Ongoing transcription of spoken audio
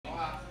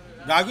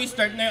Gago,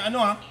 start na yung ano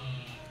ha.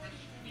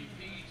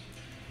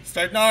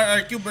 Start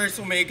na RRQ versus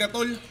Omega,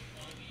 tol.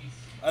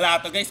 Wala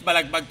to guys,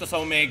 balagbag to sa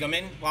Omega,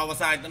 men.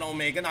 Wawasahin to ng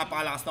Omega,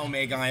 napakalakas na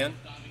Omega ngayon.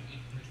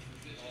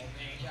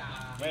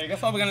 Omega,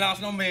 sobrang lakas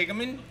ng Omega,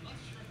 men.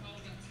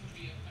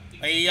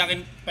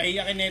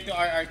 Pahiyakin na ito yung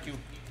RRQ.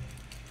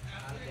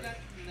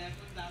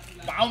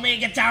 Baka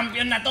Omega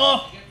champion na to.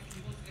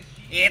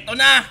 Ito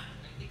na.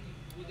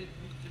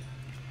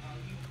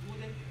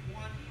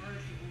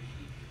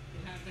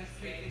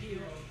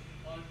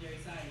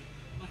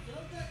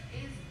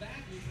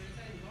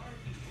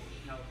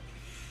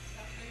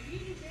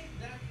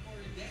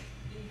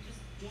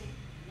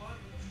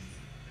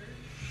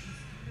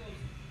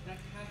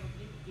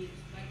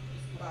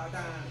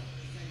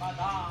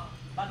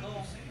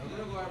 Badong.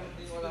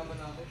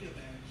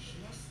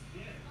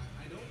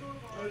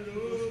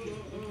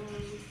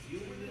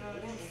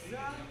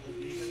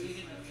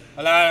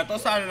 Wala na to,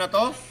 saan na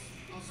to?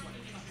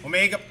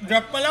 Omega,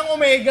 drop pa lang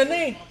Omega na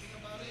eh.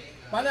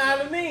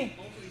 Panalo na eh.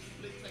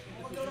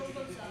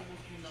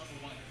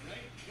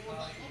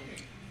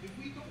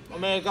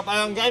 Omega pa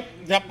lang guys,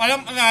 drop pa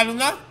lang, panalo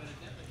na.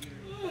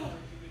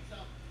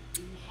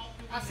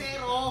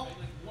 Asero.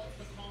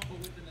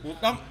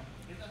 Putam.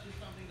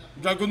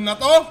 Dragon na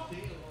to.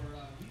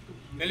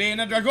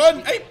 Elena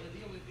Dragon. Ay!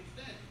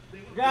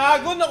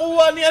 Gago,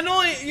 nakuha ni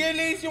ano eh.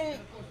 Yelis yung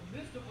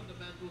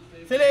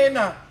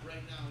Selena.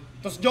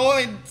 Tapos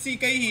Joed,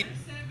 CK hit.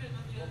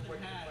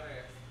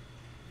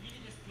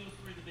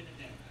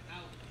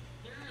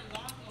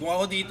 Kung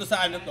ako dito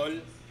sa ano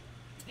tol,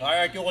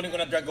 RRQ kunin ko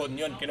na Dragon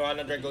yun. Kinuha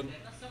na Dragon.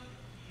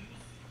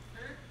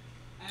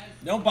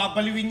 Yung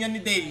babaliwin yan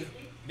ni Dale.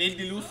 Dale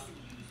Deluz.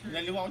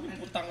 Naliwa ko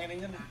yung putang ina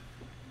niyan.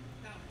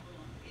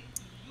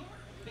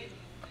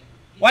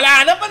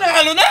 Wala na,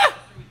 panalo na!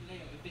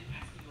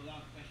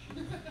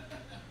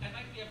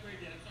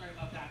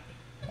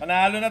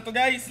 Panalo na to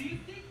guys.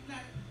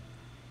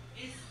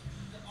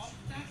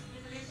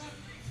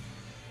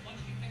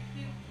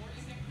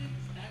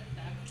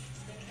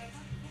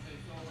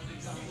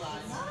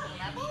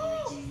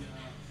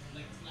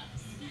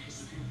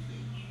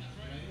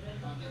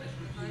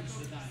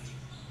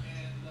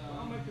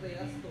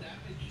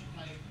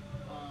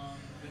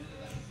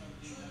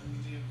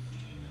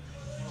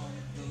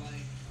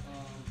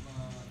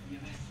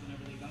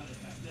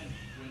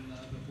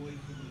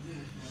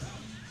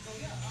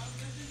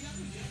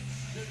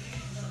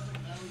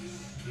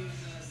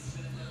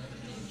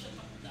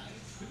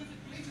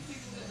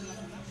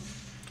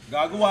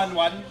 Gago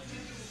 1-1.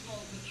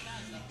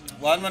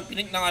 1-1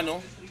 pinik ng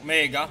ano,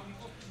 Omega.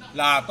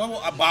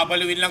 Lato,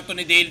 babaliwin lang to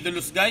ni Dale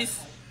Deluz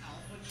guys.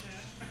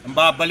 Ang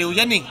babaliw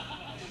yan eh.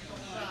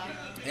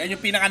 Yan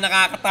yung pinaka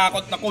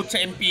nakakatakot na coach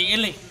sa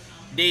MPL eh.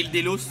 Dale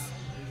Deluz.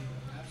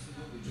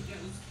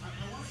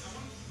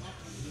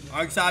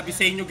 Ang sabi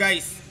sa inyo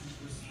guys,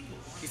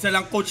 isa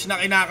lang coach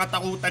na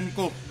kinakatakutan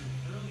ko.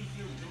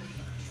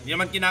 Hindi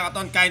naman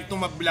kinakataon kahit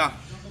tumabla.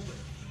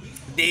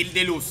 Dale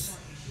Deluz.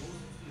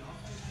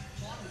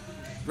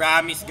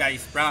 Promise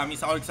guys, promise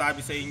ako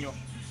nagsabi sa inyo.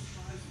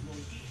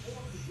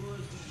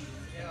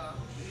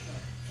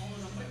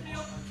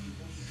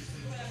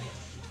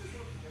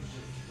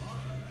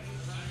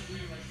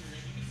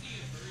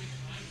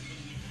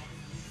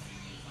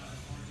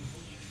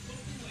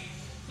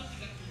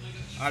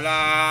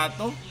 Ala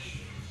to,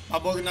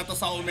 pabor na to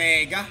sa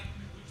Omega.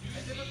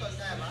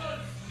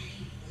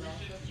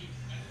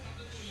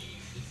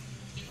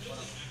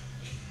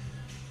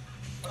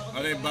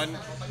 Ano ban?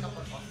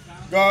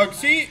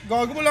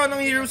 Gago wala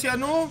nang hero si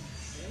ano?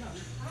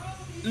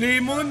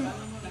 Lemon.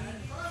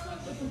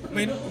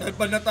 May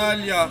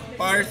Natalia,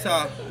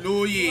 Parsa,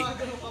 Louie.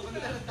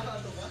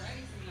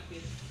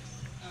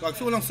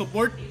 Gago walang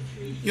support.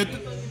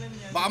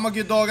 Baka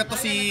mag-Eudora to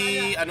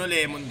si ano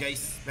Lemon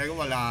guys. Pero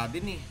wala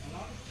din eh.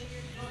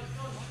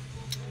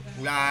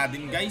 Wala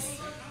din guys.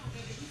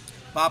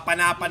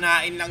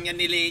 Papanapanain lang yan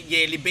ni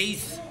Jelly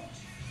Base.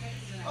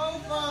 Oh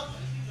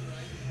fuck.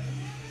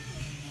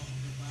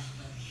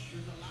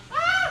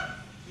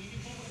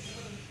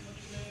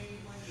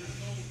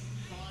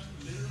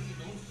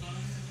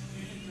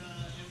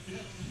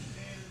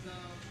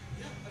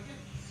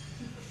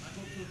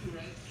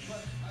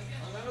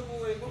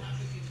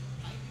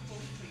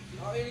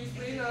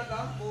 Spray na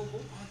ka,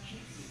 bobo.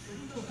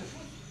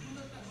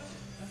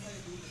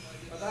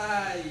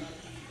 Patay.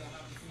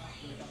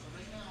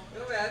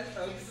 Ano ba yan?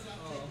 Togs?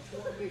 Oo. Ano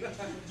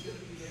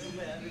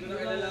ba yan? Hindi ko na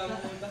kilala mo.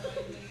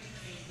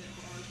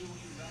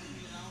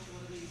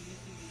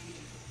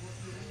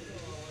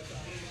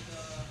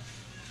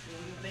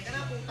 Teka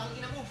na, putang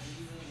ina mo.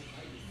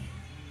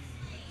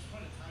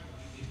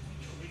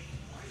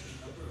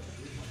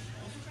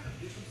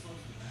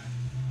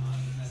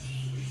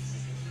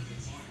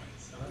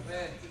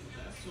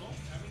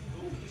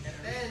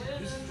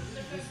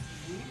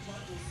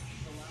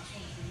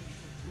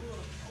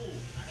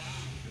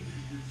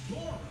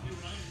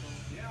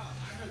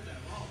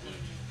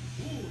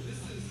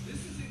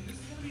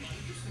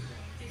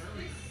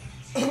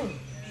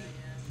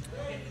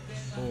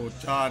 Oh,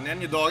 Chan.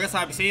 Yan, Eudora.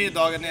 Sabi sa'yo,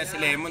 Eudora na yan si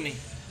Lemon eh.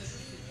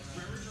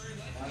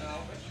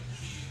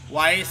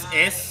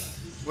 YSS,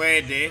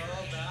 pwede.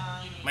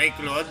 May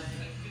Claude.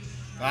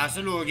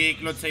 Kaso lugi,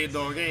 Claude sa'yo,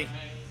 Doge.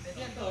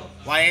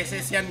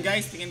 YSS yan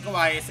guys, tingin ko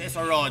YSS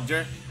or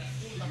Roger.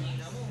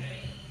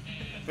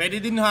 Pwede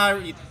din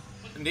Harry.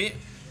 Hindi,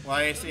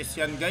 YSS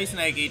yan guys,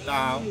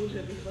 nakikita ako.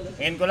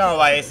 Tingin ko lang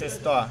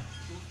YSS to ah.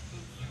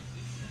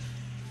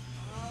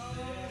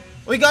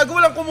 Uy, gago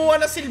lang kumuha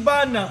na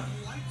Silvana.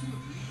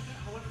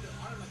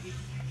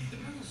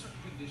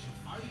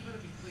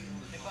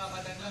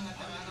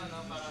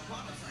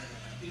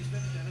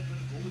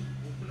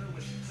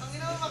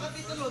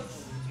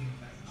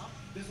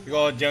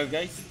 Roger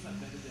guys.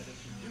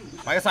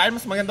 Para sa akin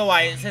mas maganda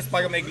YSS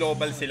para may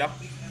global sila.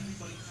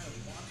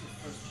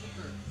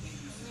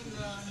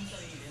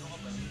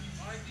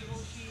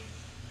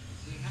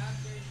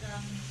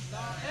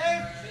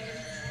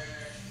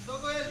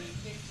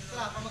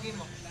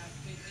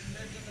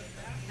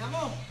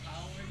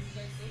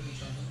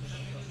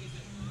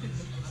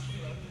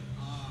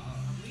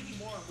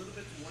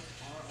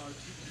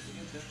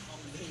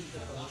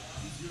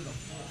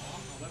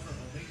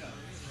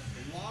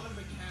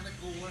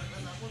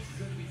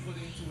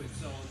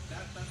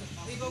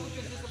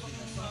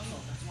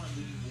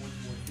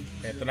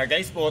 Ito na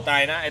guys, po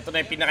tayo na. Ito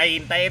na yung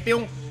pinakahihintay.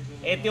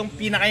 Ito yung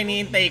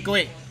pinakahihintay ko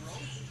eh.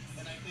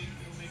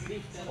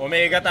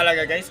 Omega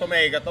talaga guys,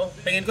 Omega to.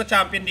 Tingin ko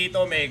champion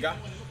dito, Omega.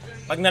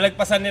 Pag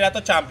nalagpasan nila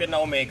to, champion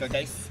na Omega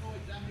guys.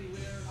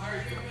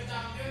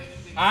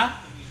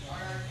 Ha?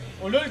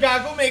 Ulul,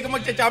 gago, Omega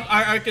magcha-champ.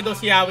 RRQ daw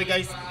si Yawi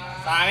guys.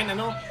 Sa akin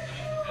ano,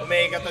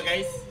 Omega to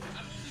guys.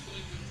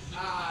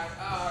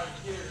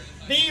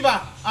 Diba?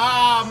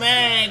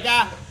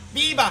 Omega!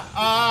 Diba?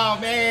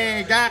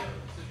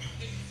 Omega!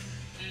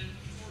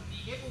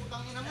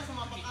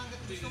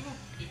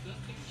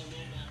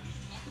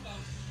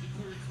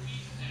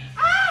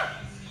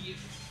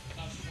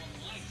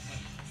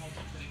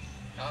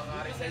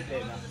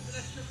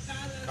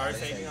 Car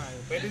side nga.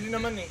 Pwede din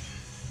naman eh.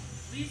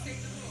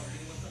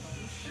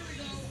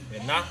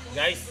 Yan na,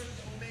 guys.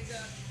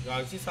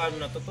 Gagsi, sabi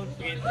na to.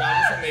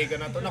 Grabe sa Mega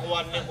na to.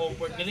 Nakuha na yung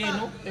comfort nila eh,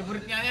 no?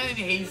 Favorite niya yan,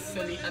 yung Haze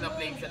sa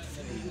flame shot sa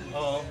Selena.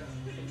 Oo.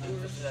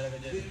 Talaga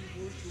dyan.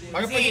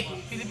 Kasi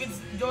Philippines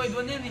Joyd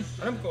 1 yan eh.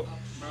 alam ko.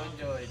 Bro,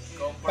 Joyd.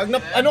 Comfort Pag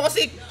ano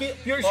kasi,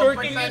 pure short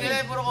kill pa yun nila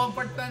eh. eh, puro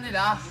comfort pa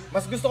nila.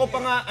 Mas gusto ko pa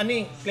nga, ano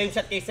eh, flame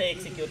shot kaysa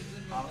execute.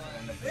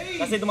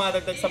 Kasi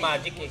dumadagdag sa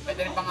magic eh.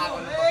 Pwede rin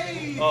pangako ng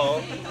pag-play. Oo.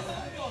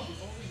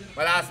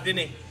 Malakas din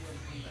eh.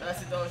 Wala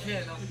si Toshi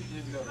eh, no?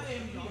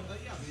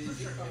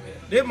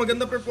 Hindi,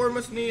 maganda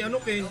performance ni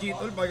Kenji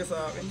tol para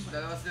sa akin.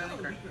 Dalawa sila ni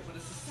Kirk.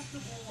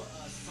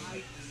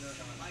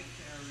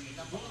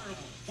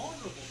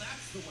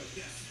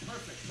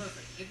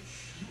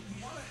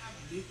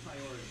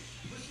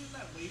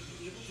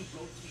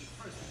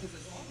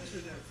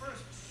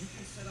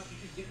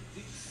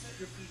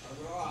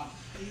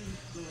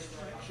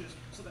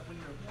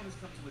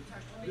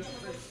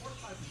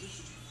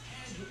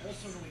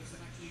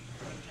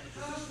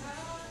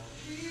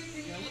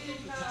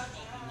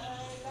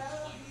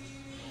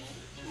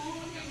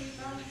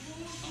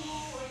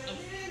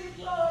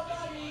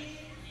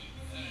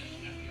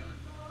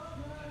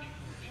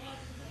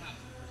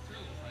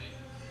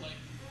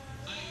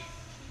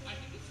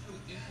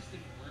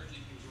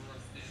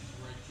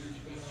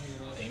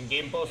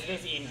 In-game post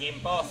guys, in-game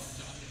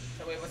post.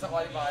 Sabay pa sa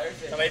qualifiers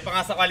eh. Sabay pa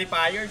nga sa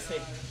qualifiers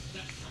eh.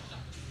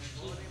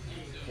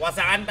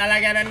 Wasakan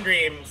talaga ng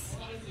dreams.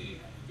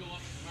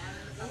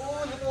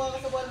 Oo, natuwa ka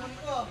sa Walmart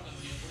ko.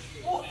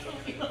 Oh,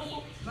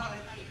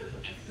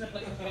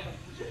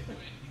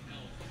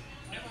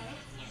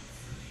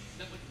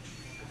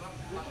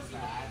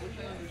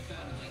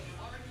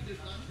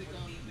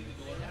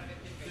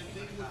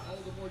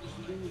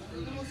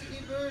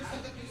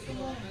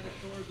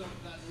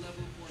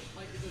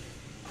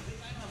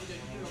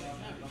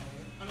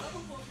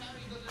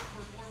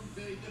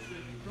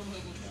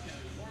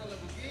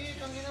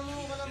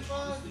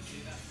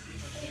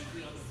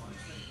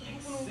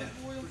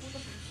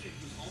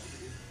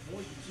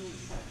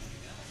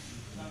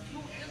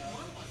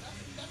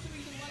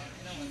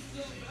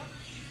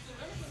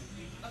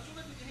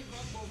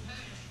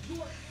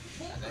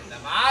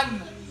 naman!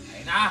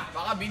 Ay na,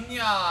 baka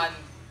binyan!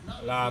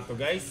 Wala to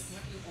guys.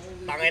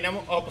 Tangay na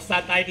mo. Oh,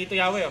 pustahan tayo dito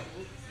Yahweh oh.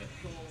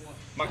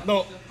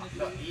 Macdo.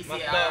 Easy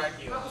Macdo.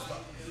 RRQ.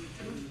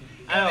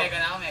 Ano? Omega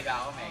na, Omega.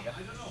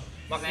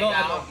 Macdo Omega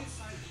ano? ako.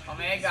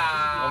 Omega.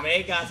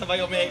 Omega, sabay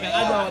Omega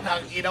ano?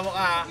 Tangina mo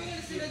ka.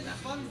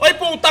 Oy,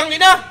 putang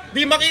ina!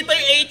 Di makita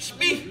yung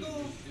HP!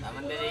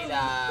 Naman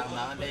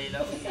dali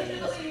lang.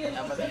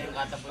 Dapat na yung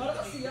katapult.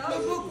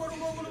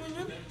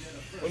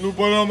 Ano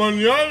ba naman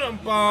yan? Ang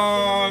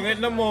pangit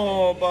na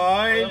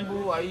mobile.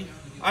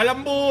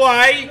 Ang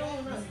buhay.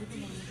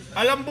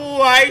 Alam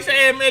buhay sa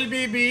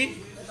MLBB.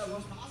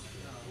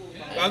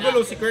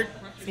 Gagulo si Kurt.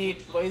 Si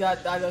Boy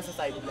dalo sa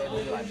side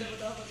level 1.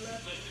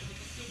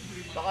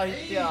 Baka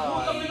hit yan.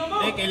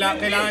 Hindi,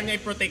 kailangan niya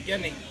i-protect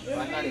yan eh.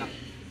 Bata lang.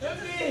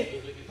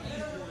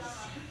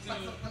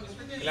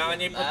 Kailangan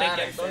niya i-protect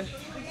yan tol.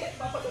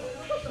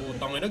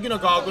 Putang ina,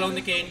 ginagago lang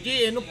ni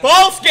Kenji. Ano?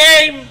 Post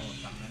game!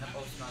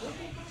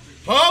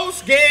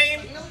 Post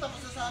game! Tingnan mo,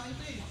 tapos na sa amin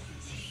to eh.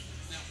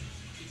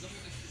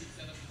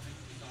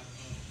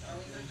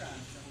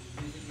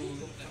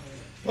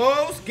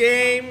 Post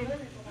game!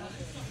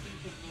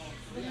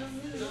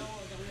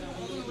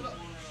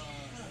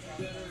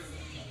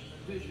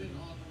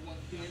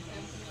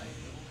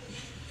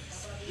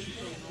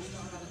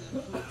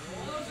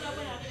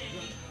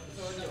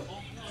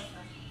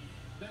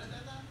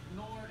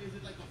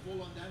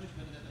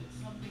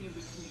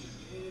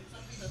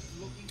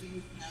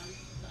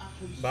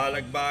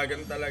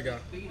 Balagbagan talaga.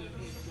 Tingnan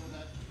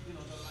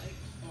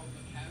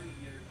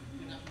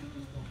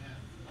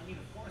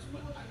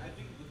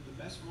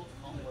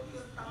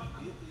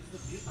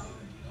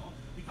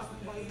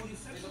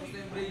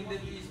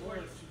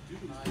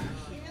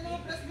mo,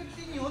 plus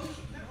 15 yun.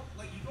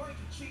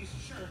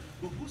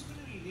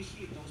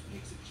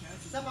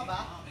 Isa pa ba?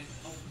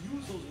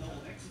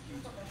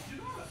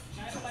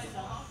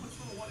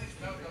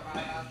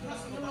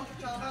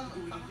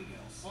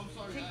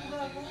 Check ko ba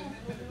ako?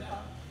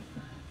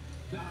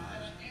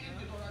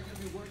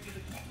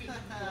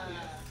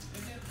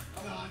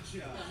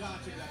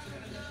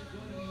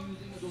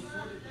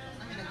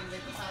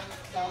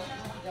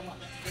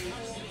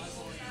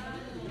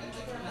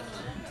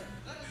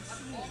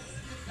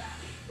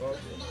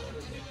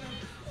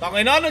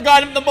 Tangin na,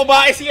 naghanap ng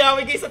babae si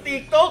Yawi kay sa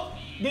TikTok.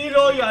 Di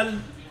loyal.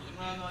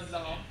 Manonood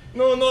lang ako.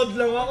 Nunod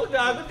lang ako.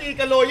 Gago, di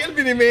ka loyal.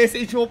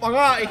 Binimessage mo pa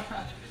nga eh.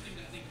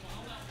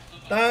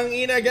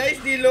 Tangina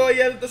guys, di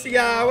loyal to si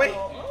Yawi.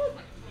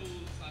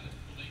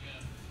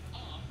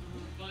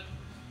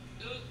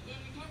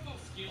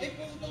 Ay,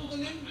 putang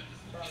tuloy.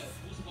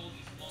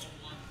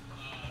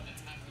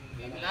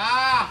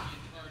 Na!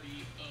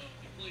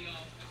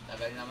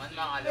 Tagal naman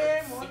mga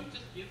Lemon,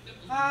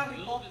 carry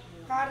po.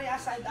 Carry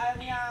aside, ayaw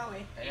niya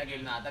eh. Kaya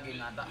game nata,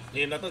 game nata.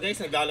 Game na to guys,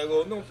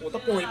 naglalago nung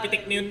puta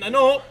pumipitik na yun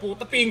ano,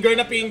 puta finger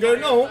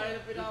no.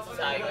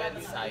 Psycho yan,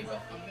 psycho.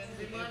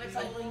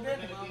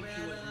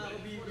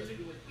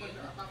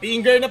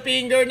 Finger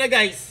na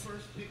guys.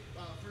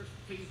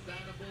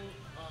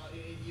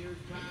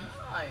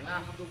 Ay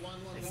na.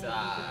 Isa.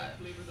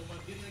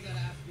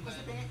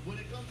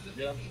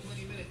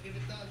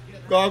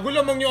 Gago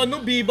lamang yung ano,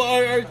 Viva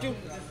RRQ.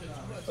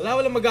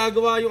 Walang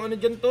magagawa yung ano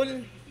dyan tol.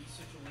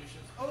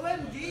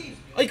 OMG!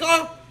 Ay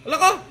ka! Wala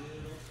ka!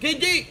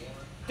 Kenji!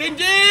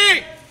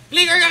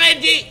 Flicker ka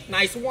Kenji!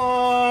 Nice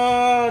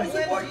one!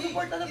 Support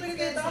na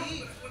Benedetta.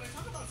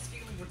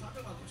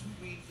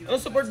 Ano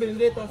support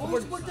Benedetta?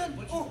 Support. Support dyan.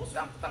 Oh,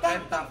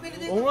 Tank.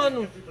 Benedetta. Oo nga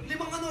no.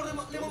 Limang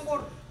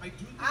core.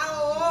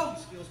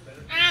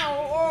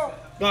 Oo!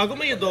 Gago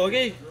may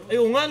Yodoge.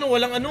 Ay oo nga no,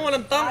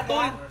 walang tank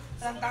tol.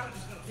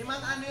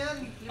 Limang ano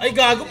yan? Ay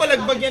gago,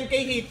 balagbag yan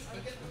kay Hit.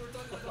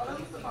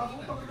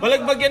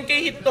 Balagbag yan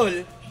kay Hit tol.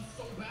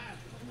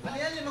 Ano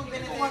yan? Limang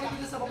Benedetta?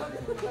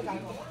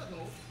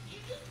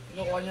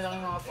 Kinukuha niyo lang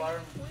yung mga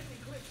farm.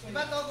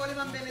 Diba to? Kung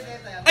limang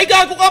Benedetta yan? Ay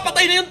gago ka,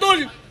 patay na yun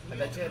tol.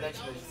 Dodge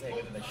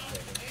second.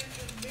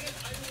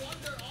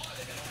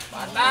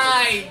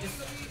 Patay!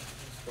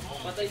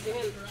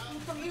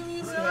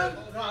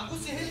 Gago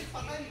si Hill,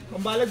 patay.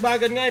 Pang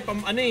balagbagan nga eh,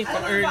 pang ano eh,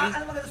 pang early.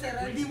 Ano maganda sir?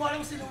 Hindi mo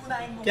alam sino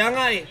unahin mo. Kaya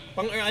nga eh,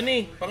 pang ano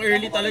eh, pang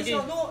early talaga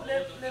eh. No,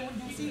 lemon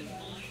juicy.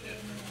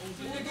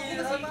 Hindi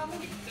na sa mama.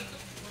 Hindi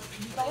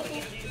ako to.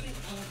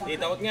 Eh,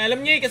 takot nga alam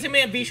niya eh, kasi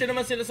may vision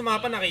naman sila sa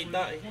mapa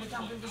nakita eh.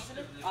 Champion ko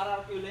sila.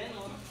 RRQ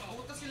Lemon.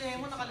 Puta si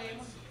Lemon,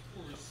 naka-Lemon.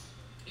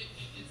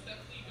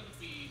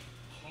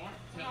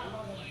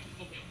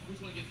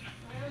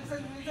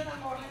 Minsan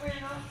ang order ko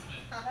yun, no?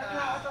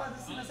 Nakakatawa doon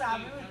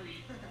sinasabi mo.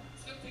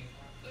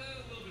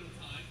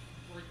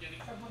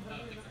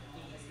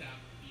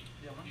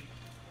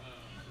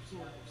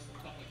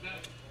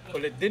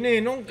 Kulit din eh,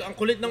 no? Ang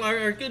kulit ng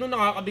RRQ, no?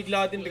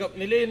 Nakakabigla din pick up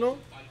nila eh,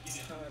 no?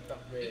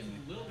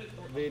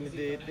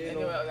 Benedete,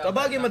 no?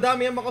 Sabagay,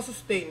 madami yan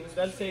makasustain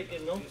dahil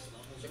second, no?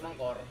 Limang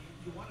core.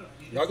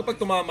 Gago pag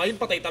tumama yun,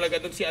 patay talaga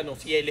doon si ano,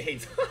 si Yellow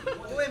Hayes.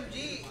 OMG!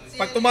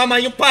 Pag tumama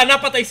yung pana,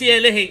 patay si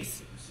Yellow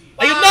Hayes.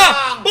 Ayun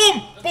na! Boom!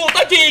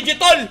 Puta GG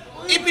tol!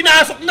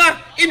 Ipinasok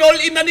na!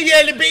 In-all in na ni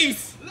Yellow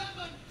Base!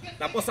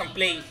 Tapos ang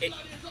play.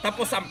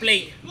 Tapos ang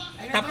play.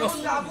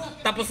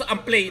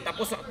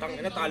 Tapos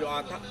tangina talo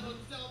ata.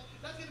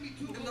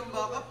 Gandang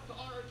backup.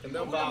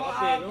 Gandang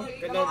backup eh, no?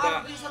 Gandang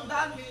backup. Isang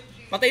daan.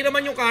 Patay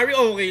naman yung carry,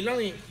 okay lang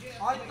eh.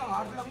 Kahit na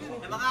hard lang yun.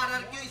 Mga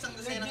RRQ, isang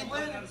dosena ng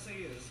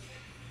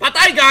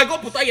Patay gago!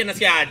 Puta, yan na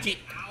si Haji.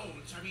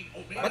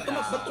 Ba't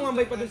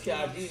tumambay pa doon si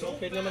Haji? No?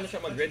 Pwede naman na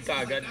siya mag-red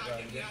kagad.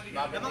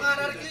 Yung mga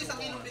RRQ, isang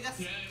kilong bigas.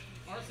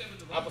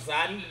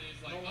 Taposan?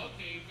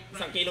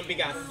 Isang kilong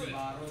bigas.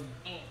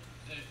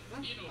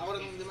 Ako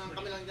rin naman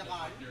kami lang dyan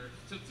ka.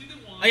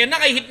 Ayan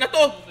na, kay hit na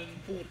to.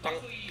 Putang.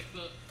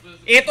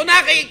 Eto na,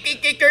 kay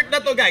Kurt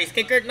na to guys.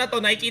 Kay Kurt na to,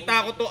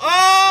 nakikita ko to.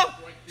 Oh!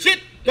 Shit!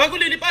 Gago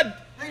lilipad!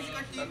 Ay, si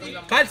Kurt TV.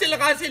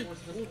 Cancel!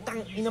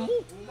 Putang ina mo.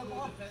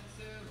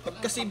 Ba't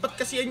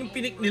kasi yan yung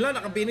pinik nila,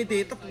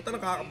 naka-Benedetta, puta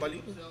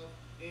nakakabalik. Gusto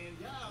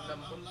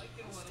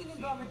niyo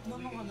gamit mo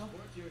nung ano?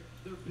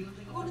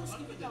 Ako rin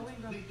skin ito, wait,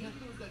 grabe.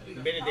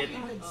 Benedict.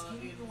 Yung red skin,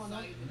 yung ano.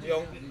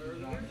 Yung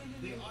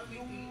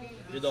Yung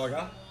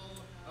Eudora.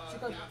 si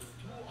Kurt.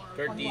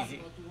 Kurt Easy.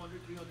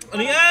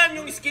 Ano yan?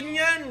 Yung skin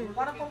yan.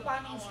 Parang pang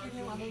paano yung skin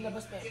yung ano, yung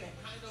labas pepe.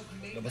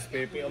 Labas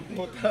Pepe ang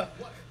puta.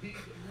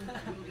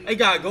 Ay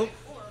gago.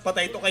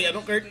 Patay to kay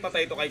ano Kurt?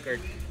 Patay to kay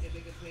Kurt.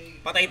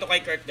 Patay to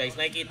kay Kurt guys.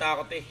 Nakikita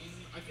ko to eh.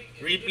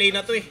 Replay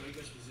na to eh.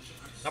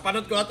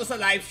 Napanood ko na to sa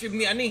live stream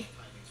ni ani.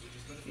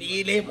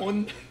 Ni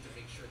Lemon.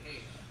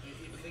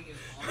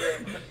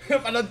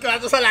 Napanood ko na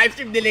to sa live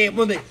stream ni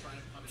Lemon eh.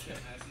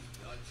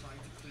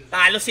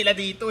 Talo sila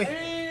dito eh.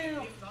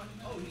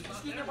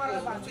 Skin niya para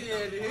labas.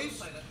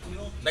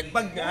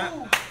 Nagbag nga.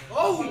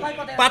 Oh!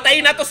 Patay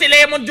na to si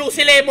Lemon,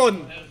 Juicy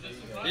Lemon.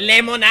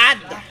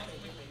 Lemonade.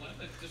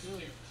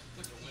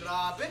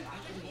 Grabe.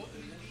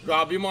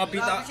 Grabe yung mga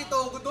bita. Grabe si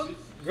Togo dun.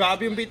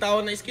 Grabe yung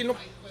bitawan na skin. No?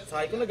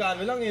 Sabi ko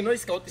nag-ano lang eh, no?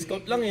 Scout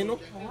lang eh, no?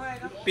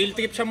 Field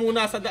trip siya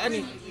muna sa daan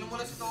eh. Ano mo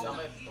na si Togo?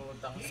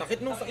 Sakit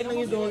no, sakit ng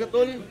Eudora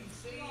tol.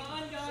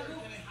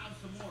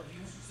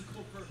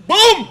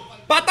 Boom!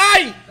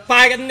 Patay!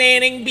 Parang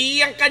Neneng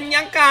B ang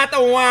kanyang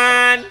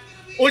katawan.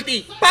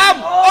 Ulti. Pam!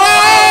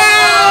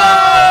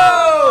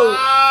 Oh!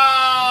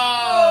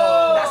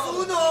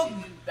 Nasunog!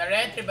 The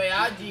retry by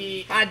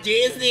Haji.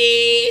 Hajizi!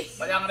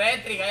 Walang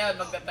retry kayo,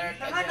 magta-turn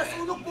ka Tanga, dyan.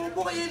 nasunog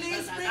bubo kay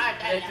Elias, pre.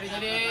 Retry niya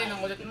din, ang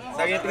ulit mo.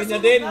 Sakit rin niya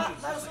din.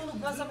 Nasunog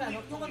nga sa ano,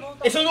 yung ano.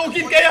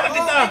 Isunugin kaya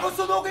kita! Kung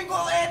sunugin ko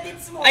ang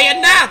edits mo. Ayan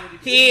na!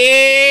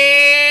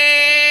 Hit!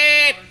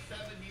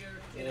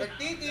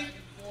 Nagtiti.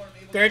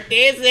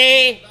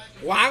 Curtese!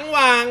 Wang!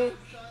 Wang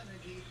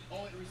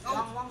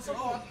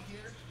support.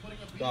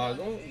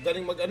 Gago,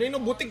 galing mag ano yun, no?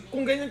 Butik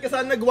kung ganyan ka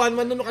sana nag-1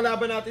 man nung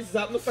kalaban natin si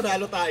Zap, nung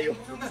panalo tayo.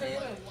 Sugi sa'yo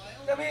eh.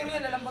 Kami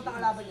yun, nalambot ang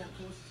kalaban niya.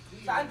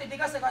 Saan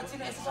titigas eh, kahit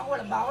sino SS ako,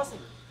 walang bawas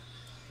eh.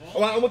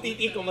 Hawakan mo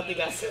titi ko,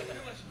 matigas.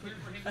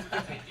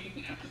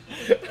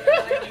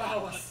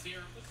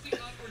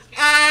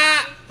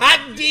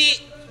 Haji!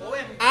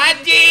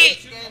 Haji!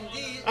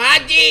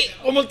 Haji!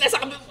 Pumunta sa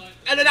ano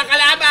ng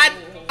kalaban!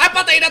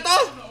 Patay na to!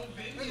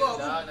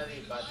 Wala,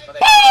 nalipat. Patay.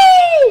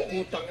 Poo!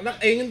 Putang anak,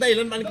 ayun yung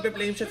dahilan man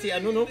nagpe-flame shot si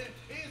ano no?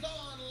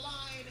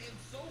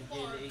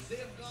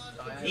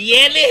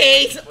 Yelly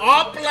Haze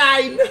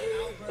offline!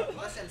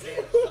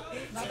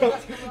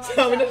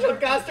 Sabi ng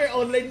podcaster,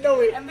 online daw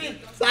eh. MB,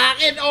 Sa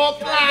akin,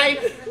 offline!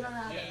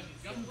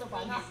 ito pa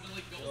na.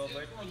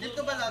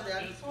 Dito ba natin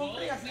yan? Oh,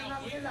 pre, as na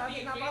natin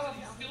lahat, nabawas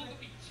na.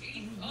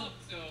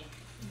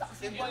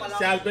 Dito pala.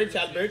 Si Albert.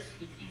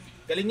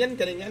 Galing yan.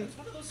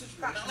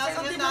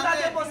 Second team na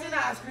natin, boss nila.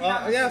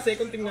 Yeah,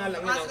 second team nga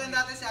lang. Kaso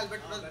natin si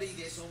Albert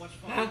Rodriguez.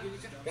 Ha?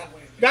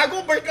 Gago,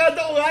 barkada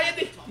ko nga yan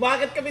eh.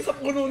 Bakit kami sa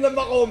puno ng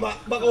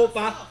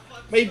Bacopa?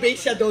 May base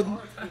siya doon.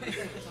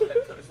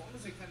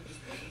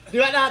 Di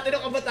ba natin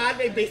ang kabataan,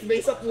 may base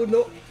sa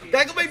puno.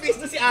 Gago, may base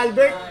na si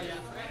Albert.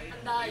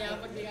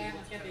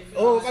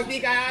 Pag di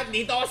kaya,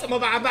 dito ako sa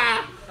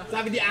mababa.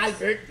 Sabi ni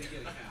Albert.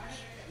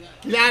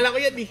 Kilala ko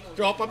yan eh.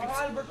 Tropa Ang pips.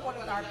 Albert po,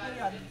 nag-RRQ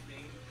yan.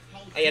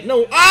 Ayan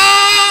no.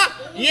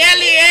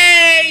 Yelly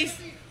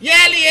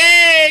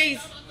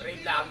Ace!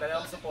 Trade lang,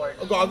 dalawang support.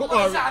 Gago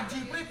Para ka. sa Haji,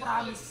 pre,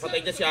 promise. Patay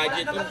niya si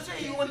Haji Wala to. naman siya,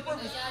 iwan po.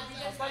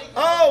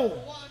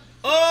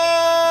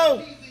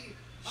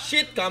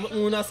 Shit, kamot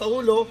muna sa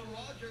ulo.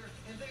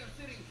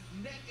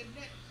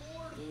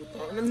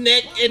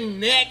 Neck and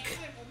neck.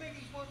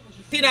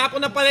 Tinapon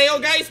na pareho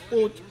guys.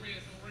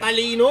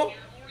 Talino.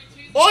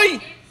 Oy!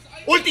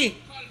 Ulti!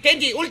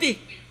 Kenji,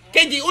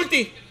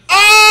 ulti!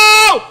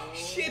 Oh!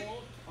 Shit!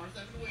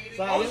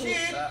 Oh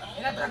shit!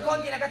 Ina Dragon,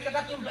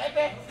 kinagat-kagat yung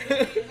Pepe.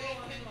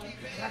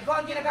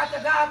 Dragon,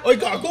 kinagat-kagat. Oy,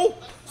 gago!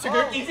 Sige,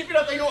 easy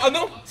pinatay yung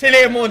ano? Si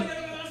Lemon.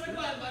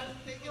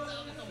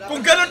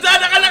 Kung ganun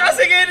sana ka lang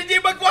kasi ngayon, hindi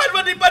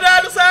mag-1-1, di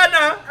panalo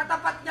sana.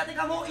 Katapat niya,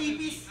 tika mo,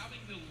 ipis.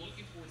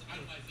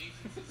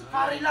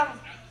 Kari lang.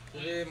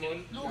 Lemon.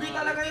 Lugi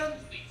talaga yun.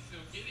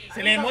 Si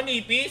Lemon,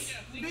 ipis.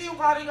 Hindi yung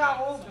kari nga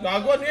ako.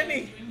 Gago, ano yan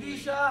eh? Hindi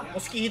siya.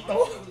 Mosquito.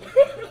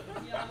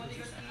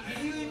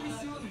 Hindi yung ipis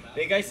yun.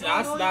 Okay guys,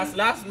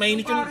 last.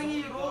 Mainit Yung yung... karing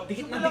hero.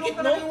 Dikit na Alam mo dikit,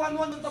 talaga no? yung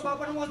 1-1 nung taba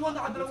pa ng 1-1,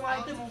 nakadalawang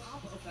item mo.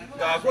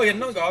 Gago, ayan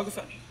na, gago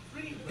sa...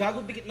 Gago,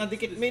 dikit na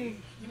dikit, min.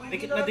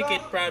 Dikit na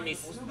dikit,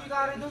 promise. Lugi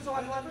kari dun sa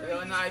 1-1.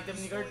 Dalawang na item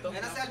ni Kurt, oh.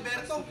 Yan na si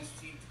Alberto.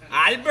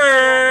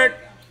 Albert!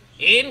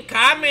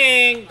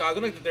 Incoming! Gago,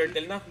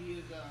 nag-turtle na.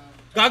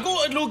 Gago,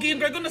 lugi yung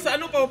dragon na sa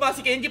ano, pababa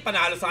si Kenji,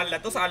 panalo sa kanila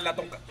to, sa kanila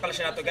tong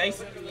clash na to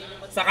guys.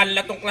 Sa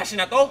kanila tong clash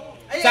na to.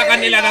 Sa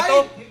kanila na to.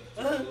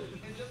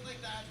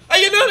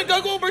 Ayun na,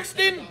 gago,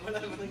 overextend.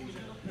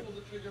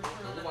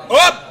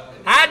 Hop!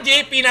 Haji,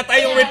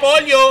 pinatay yung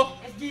Repolyo.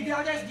 SGD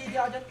ako dyan, SGD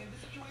ako dyan.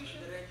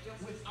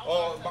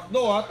 Oh, bakdo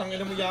ha,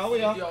 tangina mo yawe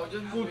ha.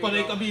 Kung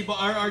panay ka Viva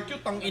RRQ,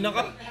 tangina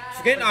ka.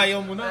 Sige, ayaw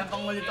mo na. Walang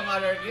panghuli tong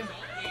RRQ.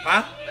 Ha?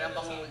 Walang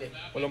panghuli.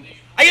 Walang...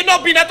 Ayun no,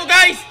 binato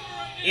guys!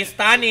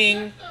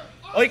 Stunning.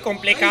 Oy,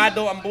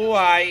 komplikado ang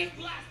buhay.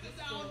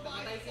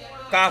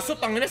 Kaso,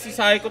 tangina, si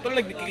Saiko to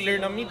nag-declare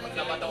na mid.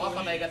 Napato ka,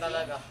 patay ka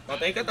talaga.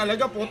 Patay ka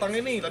talaga po,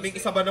 tangina eh. Labing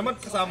isa ba naman,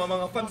 kasama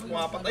mga fans,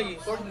 pumapatay eh.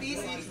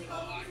 Cortese.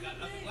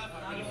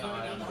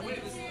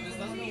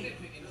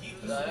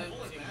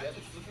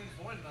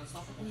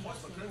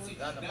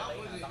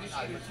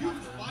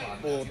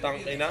 Putang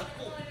ina.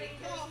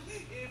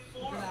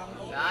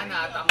 Yan,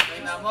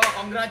 natangin na mo.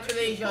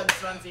 Congratulations,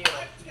 1-0.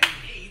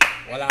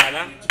 Wala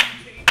na.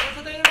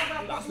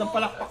 Lakas ng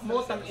palakpak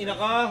mo, tang ina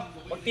ka.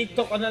 Pag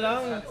TikTok ka na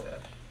lang.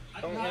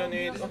 Tang ina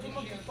nito.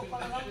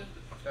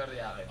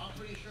 Sorry, akin.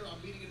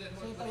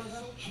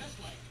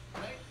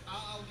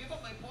 I'll give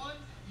up my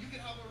pawn. You can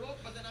have a rook,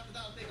 but then after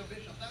that I'll take a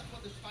bishop. That's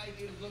what this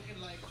 5-8 is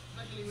looking like,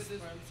 especially with this,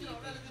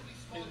 relatively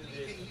small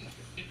 3K lead.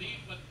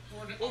 Indeed, but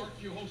for the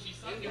RRQ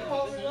Hoshi-san, they're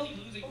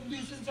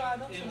Vision sa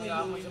ano? on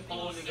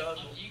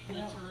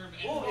equal term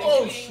and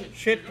Oh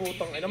shit,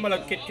 putang ina.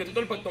 Malagkit yun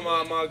tol pag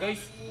tumama guys.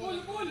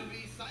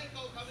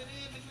 Psycho coming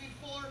in between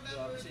 4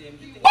 members.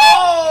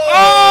 Oh!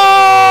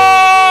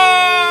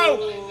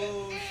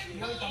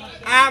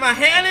 I'm a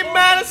handy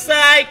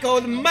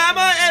motorcycle, the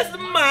mama is the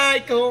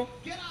Michael.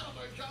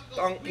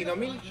 Tang ina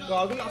min,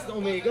 gago lakas na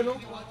Omega no.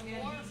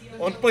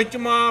 On point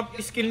yung mga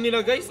skill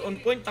nila guys, on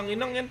point, tang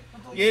inang yan.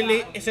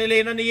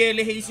 Selena ni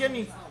Yele Hayes yan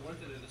eh.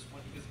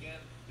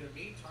 Their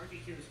main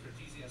target here is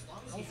Cortese. As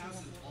long as he has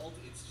his ult,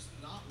 it's just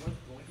not worth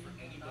going for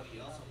anybody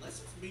else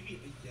unless it's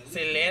maybe a yellow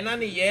Selena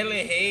ni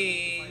Yele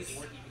Hayes.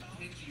 or even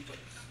Kenji, but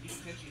even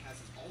Kenji has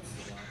his ult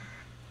still on.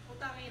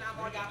 Putangin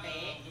ako dati.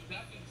 with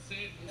that being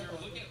said, we're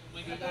looking at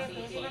like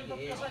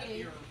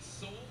you're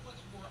so much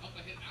more up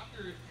ahead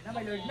after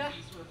may Lord na.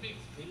 these sort of things.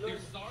 They're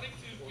starting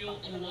to feel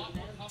a lot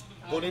more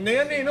confident. Kunin na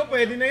yan eh no,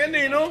 pwede na yan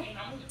eh no.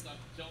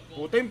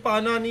 Puta yung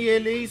pana ni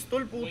Yele Hayes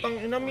tol, putang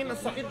ina min, ang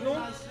sakit no.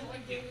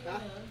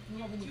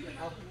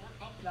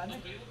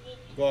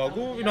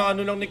 Gago,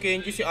 inaano lang ni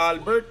Kenji si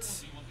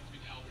Alberts.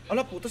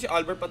 Ala puta si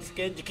Albert pati si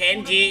Kenji.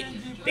 Kenji,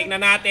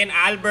 tingnan natin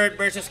Albert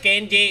versus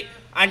Kenji.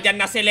 Andyan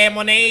na si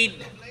Lemonade.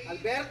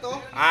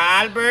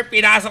 Albert,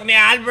 pinasok ni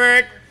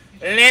Albert.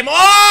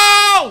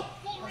 Oh!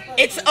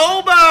 It's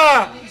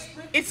over!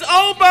 It's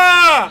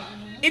over!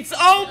 It's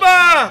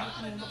over!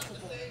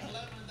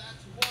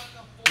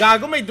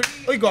 Gago may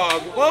Uy,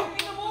 gago ko.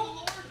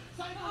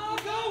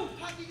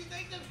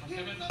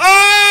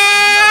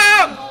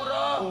 Ah!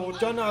 Oh,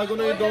 dyan, nago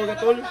na yung Doga,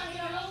 tol.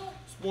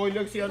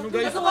 Spoiler si ano,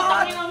 guys.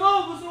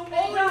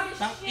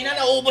 Ina,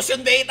 naubos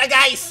yung data,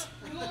 guys.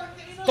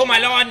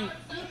 Tumalon.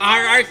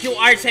 RRQ,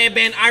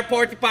 R7,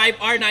 R45,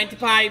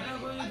 R95.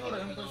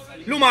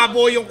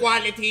 Lumabo yung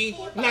quality.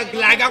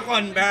 Naglag ang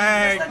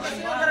convert.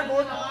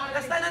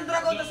 Last time ng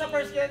Dragon to sa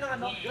first game ng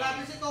ano.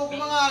 Grabe si Togo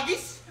mga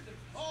agis.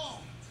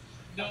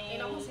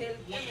 Ina mo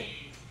sel.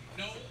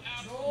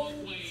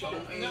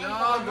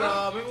 Ina,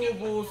 grabe,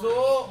 ubuso.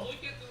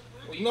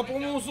 Huwag na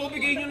pumuso,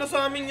 bigay nyo na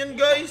sa amin yan,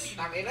 guys.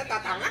 Tangina,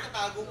 tatanga.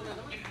 Tatago mo na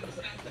naman.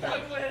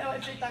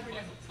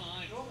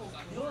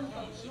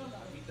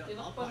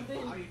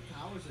 Five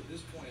towers at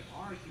this point.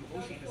 RRQ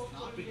Hoshi has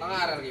not been Ang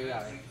RRQ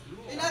yan.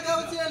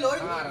 Inagawad sila,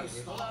 Lord.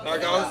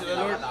 Nagawa sila,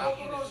 Lord.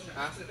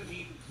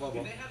 If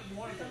they had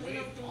more of a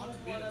way of on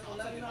mid and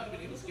outside, they might have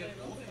been able to get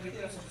both of them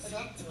at the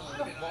same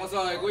time.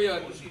 Makasahay ko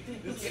yan.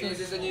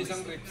 Sinisisan niyo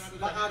isang trips.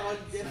 Baka roll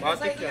din.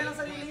 Matik Kaya yan. lang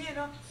sarili niya,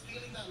 no?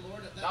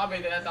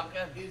 Sabi, tinatank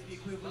yan.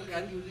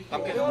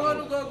 Takit.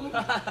 Ano gago?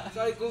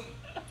 Sahay ko.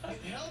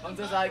 Ang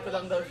sasahay ko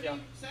lang daw siya.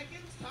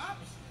 Seconds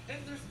tops. And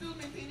they're still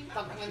maintaining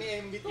tanganga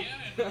ni MB2.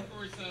 Yeah, and of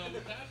course,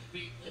 with that,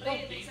 they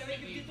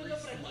basically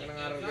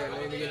Ang RRQ,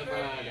 hindi na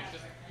pangalan.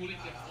 just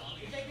putting them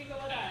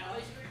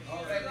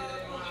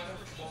on.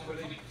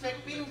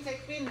 Check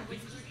pin.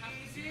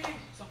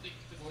 Something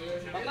to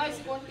Bakay,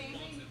 si Conte.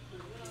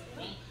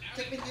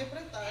 Check pin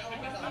different.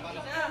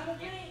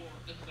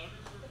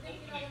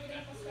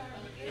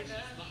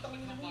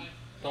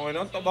 Tungin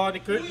nun, taba ni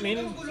Kurt,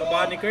 min.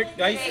 Taba ni Kurt,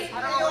 guys.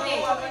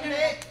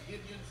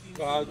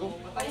 Gago.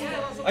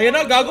 Ayan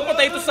na, gago,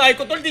 patay to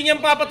Psycho, tol. Di niyan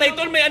papatay,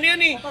 tol. May ano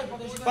yan eh.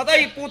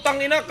 Patay,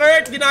 putang ina,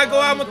 Kurt.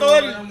 Ginagawa mo,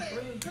 tol.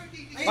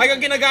 Ay, kang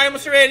ginagaya mo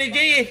si Renny J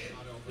eh.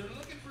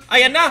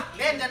 Ayan na.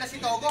 Len, dyan na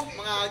si Togo.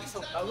 Mga agis.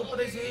 Tago pa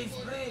tayo si Ace,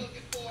 pre.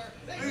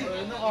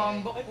 Ay,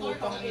 nakambak,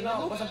 putang ina.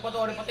 Basang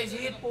patore, patay si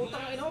Hit.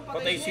 Putang ina mo,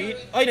 Patay si Hit.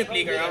 Ay,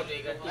 nag-flicker out.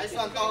 Nice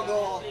one,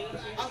 Togo.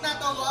 Out na,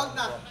 Togo. Out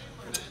na.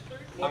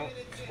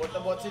 Sport na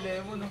bot si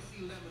Lemon, no?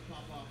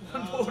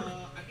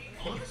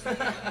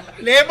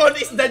 Lemon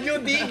is the new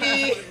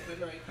Diggy.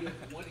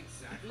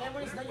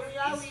 Lemon is the new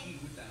Yawi.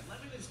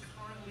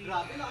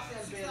 Grabe na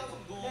kasi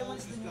Alberto. Lemon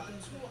is the new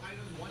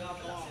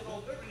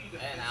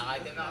Eh,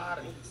 nakakaitin na ka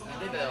rin.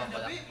 Hindi, dalawa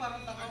pala.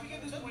 Parang tanga.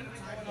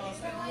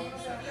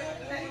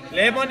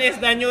 Lemon is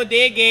the new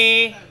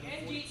Diggy.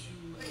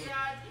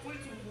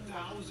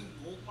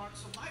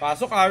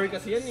 Pasok, carry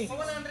kasi yan eh.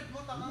 100 mo,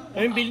 tanga.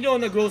 Ayun, bill nyo,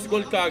 nag-rose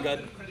gold ka agad.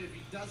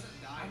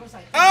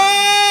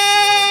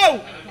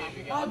 Oh!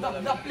 Oh,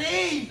 the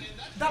play!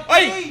 The Ay!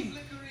 play!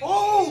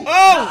 Oh!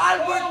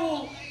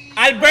 Oh!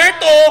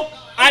 Alberto!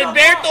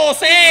 Alberto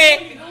se!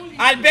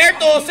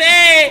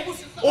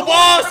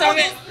 Ubos!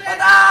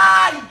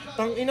 Patay!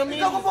 Tang ina min!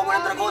 Ikaw ko po mo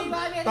ng Dragon!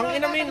 Tang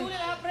ina min!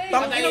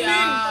 Tang ina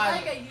min!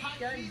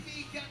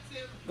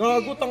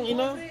 Gago, tang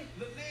ina!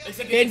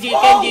 Kenji,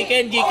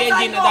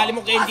 nadali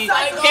mo Kenji!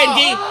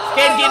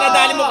 Kenji,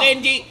 nadali mo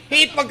Kenji!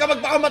 Hit, pagka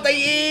magpakamatay,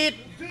 hit!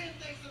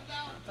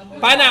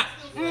 Pana!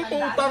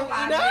 Putang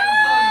ina!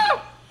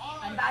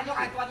 Tandaan nyo,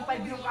 kahit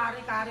 1.5 yung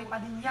carry pa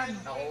din yan.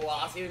 Nakuha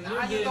kasi yung Lord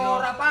eh, no?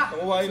 Nakalitora pa.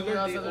 Nakuha yung Lord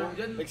Nagsimula sa Lord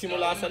eh. yan.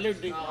 Nagsimula sa Lord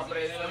eh.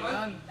 Nakapresa naman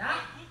yan.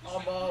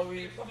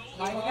 Nakabawi pa.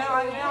 Kaya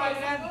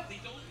yan.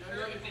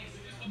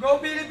 Go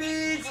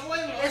Philippines!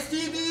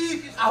 STD!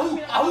 Ahu!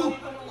 Ahu!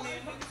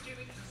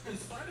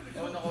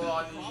 Ako nakuha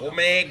kanina.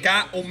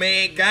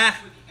 Omega!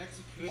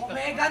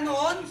 Omega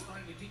noon?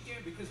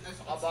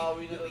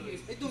 Nakabawi na rin.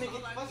 Eh,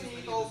 dumikit pa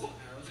si Tobo.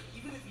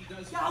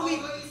 Yawi!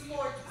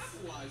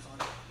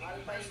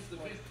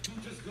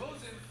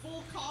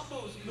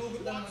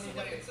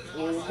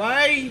 Oh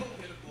my!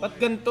 Ba't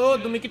ganito?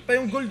 Dumikit pa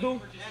yung gold oh.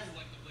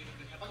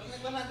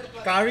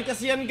 Carry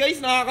kasi yan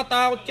guys,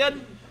 nakakatakot yan.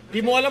 Di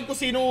mo alam kung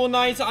sino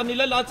unahin sa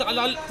kanila, lahat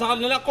sa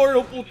kanila core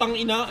oh, putang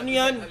ina. Ano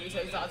yan?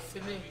 Nag-isa-isa kasi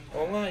sila eh.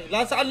 Oo nga eh.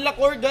 Lahat sa kanila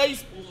core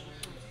guys.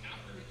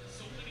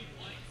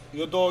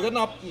 Yodoga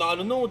na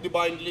ano no,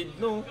 divine lead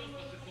no.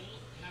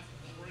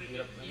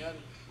 Hirap na yan.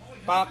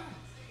 Pak.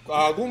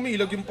 Gago,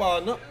 umilag yung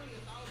pana.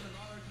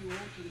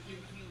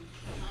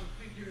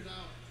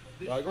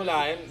 Gago,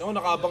 lain. No,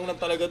 nakabang lang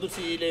talaga doon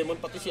si Lemon,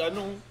 pati si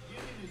ano.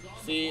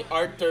 Si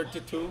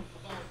R32.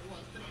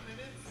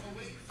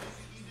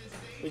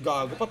 Uy,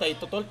 gago, patay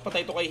to tol.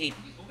 Patay to kay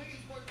Hate.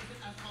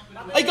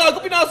 Ay,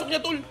 gago, pinasok niya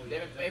tol. Hindi,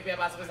 may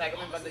pinapasok ko sa second,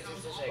 may bandage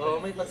sa second. Oo,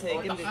 may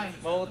pa-second Mautak eh. nga eh.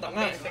 Mautak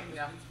nga. Pang-pace check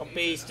niya.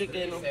 Pang-pace check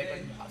eh, no.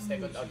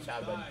 Second out siya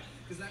agad.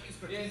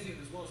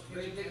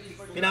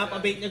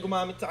 Pinapabait niya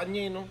gumamit sa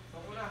kanya eh, no.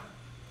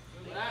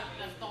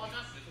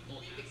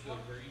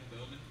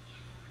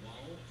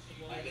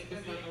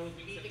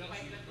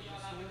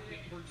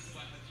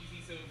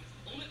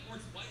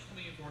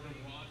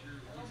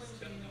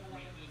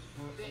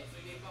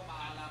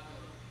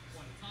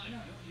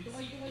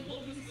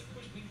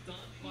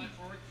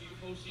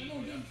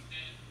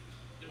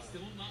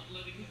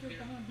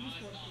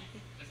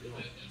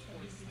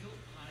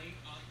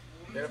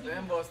 Hirap na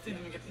yan, boss.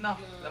 Dumikit na.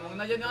 Lamang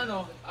na dyan yung ano,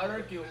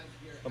 RRQ.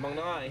 Tamang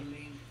na nga eh.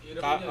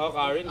 Hirap na yan.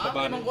 Karen, Ah,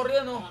 kabahan. limang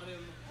Korean, no?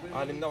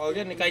 Anim na ko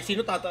yan. Kahit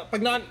sino pag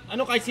na,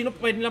 ano, kahit sino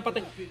pwede nilang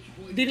patay.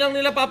 Di lang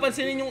nila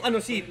papansinin yung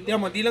ano, seat. Tiyan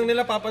mo, di lang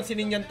nila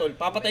papansinin yan, tol.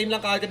 Papatayin lang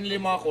kaagad nila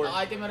yung mga core.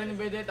 Naka-item na rin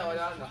yung Vedetta,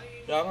 wala na.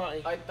 Kaya nga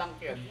eh. Kahit tank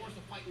yan.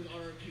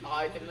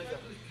 Naka-item na siya.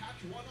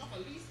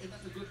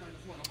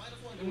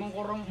 Limang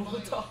korang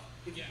buta.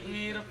 Ang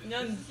hirap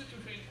niyan.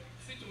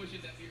 Situation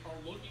that we are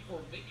looking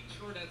for, making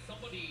sure that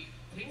somebody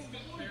takes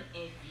good care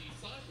of the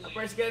side.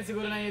 First kill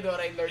siguro na yung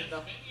Dora, yung Lord na.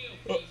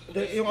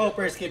 Yung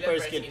first kill.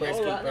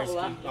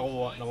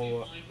 Nakuha.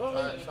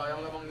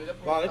 Sayang lamang nila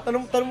po. Bakit?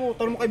 Tanong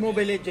mo kay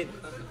Mobile Legend.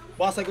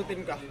 Baka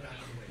sagutin ka.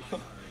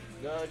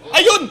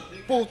 Ayun!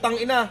 Putang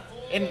ina!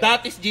 And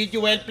that is GG,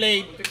 well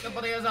played. Pick na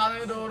patay sa ano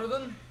yung Dora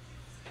dun.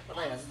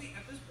 Honestly,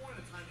 at this point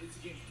in time, it's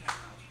a game of cat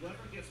and mouse.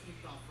 Whoever gets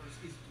picked off first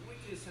is going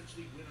to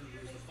essentially win or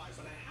lose the fight.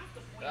 But I have to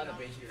point Wala na,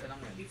 out basic here, na lang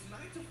yan. it's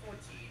 9 to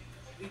 14.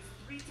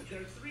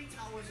 They're 3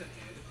 towers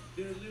ahead.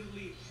 They're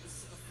literally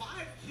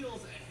 5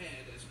 kills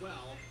ahead as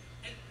well.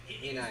 And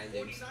it is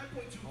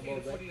 49.2k to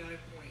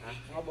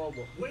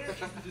 49.8. Where is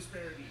the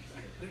disparity?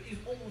 There is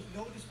almost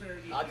no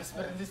disparity.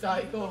 Disparity din sa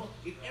ko.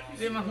 In every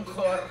Limang single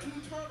core.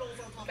 2 turtles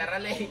on top Tara,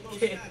 of all of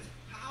those late. stats.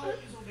 How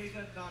is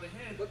Omega not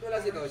ahead? Ba't wala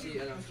si Toshi?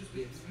 Ano?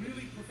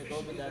 Really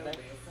proficient in their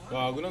way of fighting.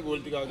 Gago na,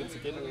 gold kagad si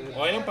Ken.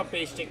 Okay lang pa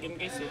face check in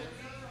case eh.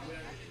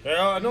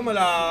 Pero ano,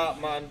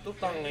 maanto,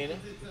 tangay na.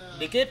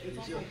 Dikit.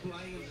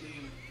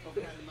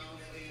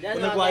 Kung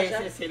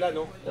nag-YSS sila,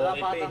 no? Wala Okay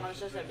pa pa eh. ata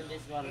siya, 7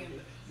 days warranty.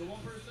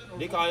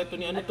 Hindi, kaya to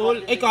ni ano, tol.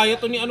 Ay, kaya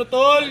to ni ano,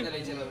 tol.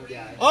 Legend of the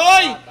Eye.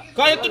 Ay!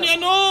 Kaya to ni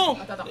ano!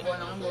 Tatakbuhan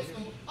na nga boss.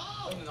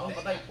 Ay,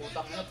 nakapatay.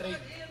 Putak na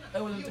trade. Ay,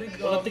 walang trade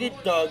ko. Wala treat,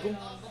 gago.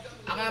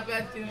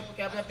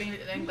 Kaya pala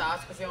pinilit na yung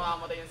taas kasi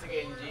mamamatay yun si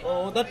Genji.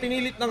 Oo, dahil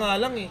pinilit na nga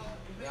lang eh.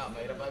 Kaya,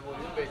 mahirap pa yung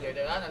yung bed.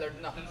 Kaya na, Lord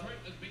na.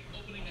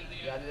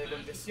 Kaya nila yung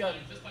contest yan.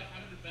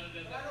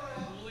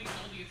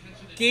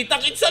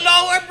 Kita-kit sa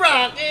lower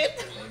bracket!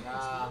 Ay na,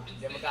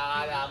 hindi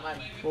magkakalaman.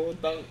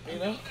 Putang,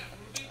 ina.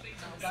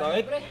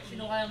 Sakit.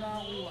 Sino kaya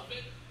makakuha?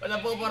 Wala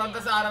po parang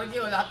sa RRQ,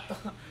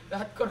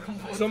 lahat ko rin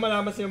po. So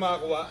malaman sino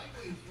makakuha.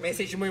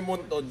 Message mo yung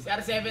Monton. Si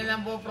R7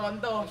 lang po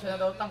pronto, siya na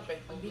daw tank eh.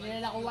 Pag di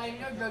nila nakuha yung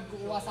Lord,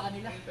 kukuha sa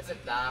kanila.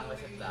 Reset lang,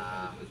 reset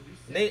lang.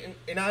 Hindi,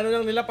 inaano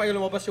lang nila pa yung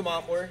lumabas yung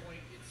mga core.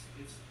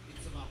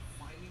 It's about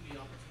finding the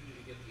opportunity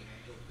to get the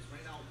angle. Because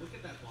right now, look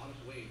at that bottom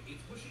wave.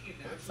 It's pushing it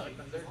down. As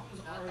long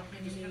as RRQ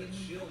just kind of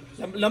chill and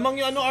just Lamang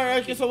yung ano,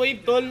 RRQ sa wave,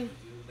 tol.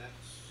 feel that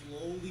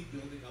slowly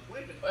building up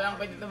wave. And Walang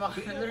pwede tumakan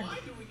they na know Lord. why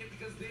doing it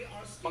because they are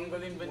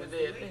Panggaling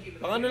Benedetta eh.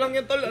 Pang ano lang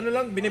yan, tol. Ano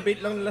lang,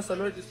 binibait lang nila sa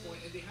Lord. at this point,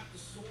 and they have to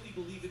solely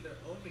believe in their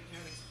own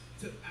mechanics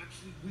to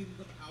actually win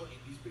them out in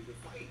these bigger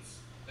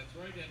fights. That's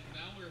right, and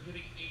now we're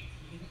hitting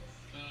 18,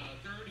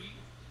 30.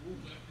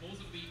 With most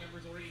of the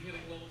members already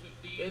hitting level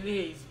 15. Kenny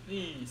Hayes,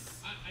 please.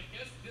 I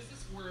guess this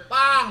is where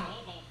Bang! it's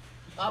all about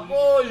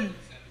Tapol! at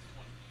this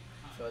point.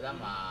 So lang,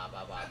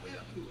 mabababo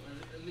lang.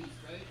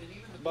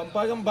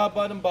 Bampagang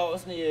baba ng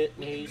bawas ni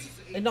Hayes.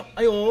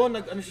 Ay oo,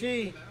 nag-ano siya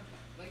eh.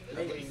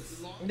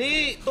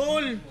 Hindi,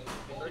 tol.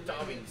 Lord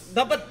tsaka wings.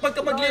 Dapat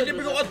pagka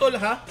maglilibre ko ka, tol,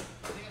 ha?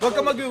 Huwag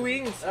ka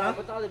mag-wings, ha?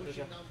 Ba't nakalibre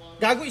siya?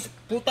 Gago is,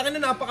 putang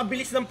na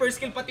napakabilis ng first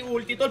kill pati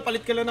ulti tol,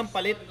 palit ka lang ng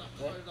palit.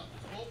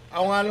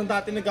 Ako nga lang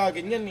dati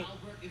nagaganyan eh.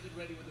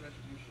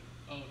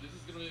 Oh, this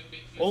is gonna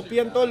make OP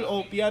yan tol,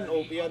 OP yan,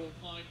 OP yan.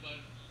 fine, but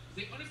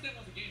they understand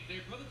once again,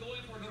 they're gonna go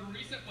in for another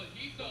reset, but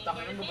he's the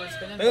Taka nang burst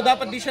ka niyan. Pero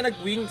dapat di siya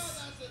nag-wings.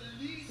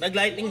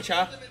 Nag-lightning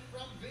siya.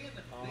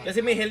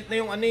 Kasi may health na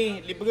yung ano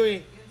eh, libro eh.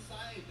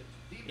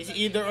 Is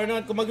either or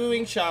not, kung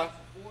mag-wing siya,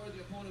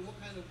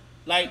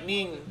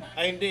 lightning.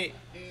 Ay hindi.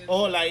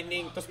 Oh,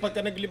 lightning. Tapos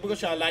pagka naglibro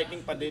siya,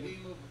 lightning pa din.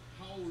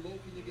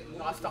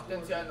 Nakastock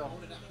yan si ano.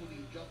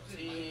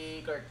 Si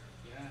Kurt.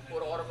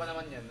 Puro koro pa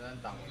naman yan. Ang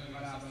tank.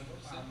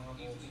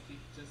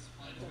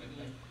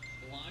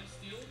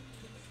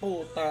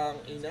 Putang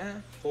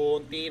ina.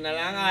 Kunti na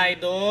lang,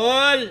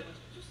 idol.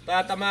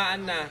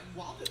 Tatamaan na.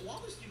 While this,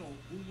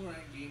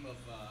 boomerang game of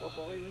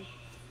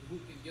who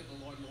can get the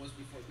Lord lowest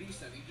before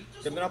resetting,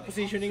 just Ganda na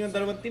positioning ng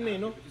dalawang team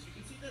eh, no?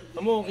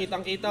 Amo,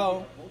 kitang-kita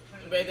oh.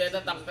 Pwede ito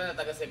tank na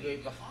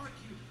taga-segway pa.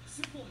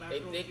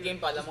 Late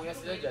game pa, lamang yan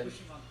sila dyan.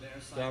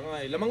 Kaya nga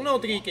eh. Lamang na oh,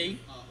 3K.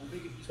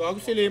 Gago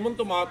si Lemon,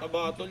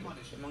 tumataba tol.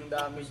 Limang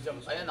damage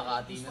jump. Ayun,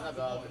 nakati na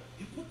gago.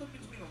 you put them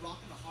between a rock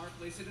and a hard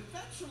place, and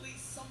eventually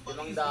somebody.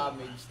 Limang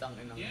damage, tang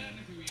inang. Yeah, and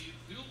if we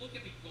do look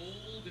at the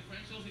goal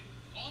differentials, it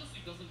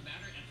honestly doesn't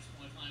matter at this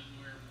point in time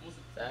where most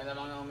of Sayang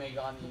namang ng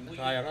Omega kanina.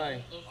 Kaya nga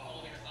eh.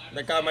 all their side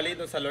Nagkamali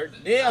dun sa Lord.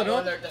 Di ano?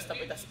 Alert, tas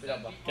tapi-taspi lang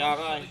ba? Kaya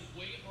nga eh.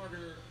 way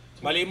harder.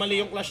 Mali-mali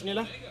yung clash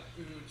nila.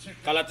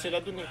 Kalat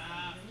sila dun eh.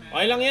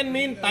 Okay lang yan,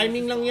 min.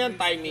 Timing lang yan,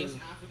 timing.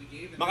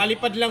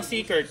 Makalipad lang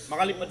si Kurt.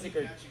 Makalipad si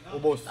Kurt.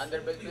 Ubos.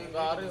 Underbelt na yung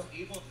Gario.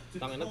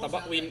 Tangina, taba.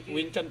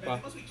 Win chan pa.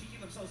 Must be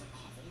kicking themselves like,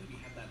 oh, if only we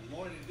had that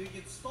Lord and it didn't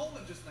get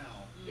stolen just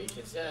now.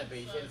 Patience yan,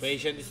 patience.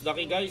 Patient is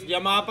lucky guys.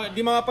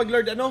 Di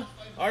makapag-Lord ano.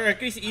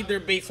 RRQ is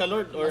either base sa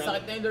Lord or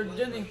Masakit na yung Lord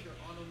dyan eh.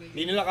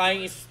 Di nila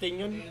kayang i-sustain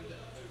yun.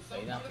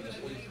 Ayun na,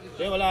 pinupul.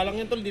 Kaya wala lang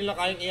yan tol. Di nila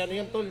kayang i-ano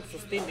yan tol.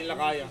 Sustain, di nila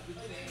kaya.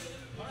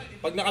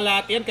 Pag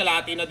nakalati yan,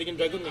 kalati na din yung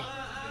dragon eh.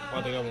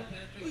 O, tingnan mo.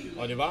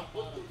 O, di ba?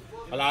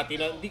 Kalati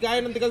na. Di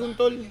kaya ng dragon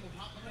tol.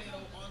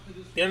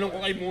 Tinanong ko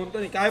kay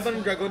Moonton eh. Kaya ba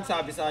ng dragon?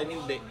 Sabi sa akin,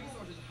 hindi.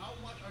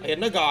 Ayan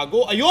na,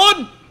 gago.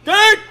 Ayun!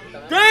 Kurt!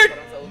 Kurt!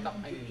 Parang sa utak.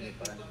 Ay, hindi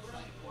pa rin.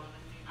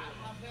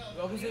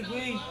 Gago si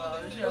Gui.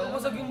 Gago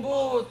masag yung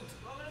bot.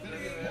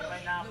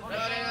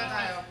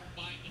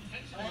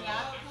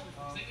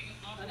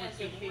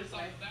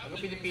 Gago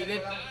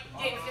pinipilit.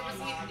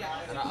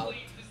 Tara out.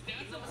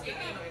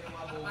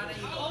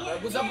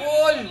 Gago sa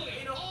ball!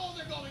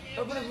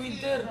 Gago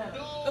nag-winter.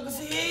 Gago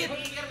si Hit!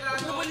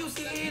 Gago nabaliw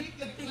si Hit!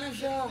 Nag-trigger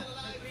siya.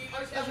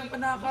 Gago siyang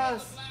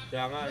panakas.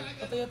 Kaya nga eh.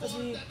 Patay ata si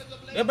Hit.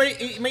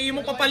 Eh, may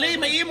imo pa pala eh.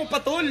 May imo pa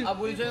tol.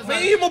 Abulin siya sa...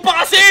 May imo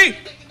pa kasi!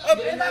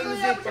 Ayun na yung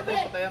Hit.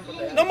 Patayan.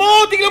 Namo!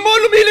 Tingnan mo!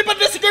 Lumilipad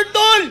na si Kurt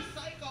tol!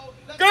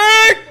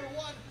 Kurt!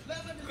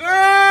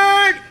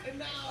 Kurt!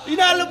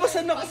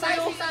 Inalabasan ako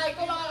sa'yo.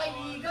 Psycho, mga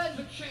kaibigan.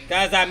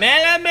 Cause I'm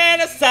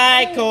a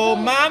psycho,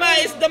 mama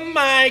is the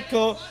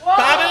Michael,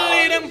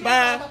 pabali ng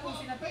ba?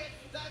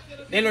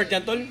 Di Lord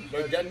yan tol?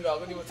 Lord yan,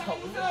 gago. Di mo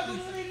tapos.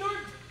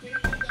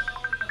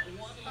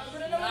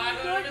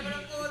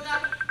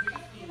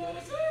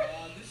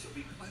 This should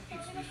be plenty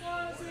of space for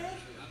Lord,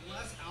 actually.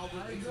 Unless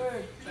Albert makes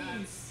a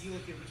bad steal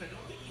here, which I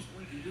don't think he's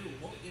going to do.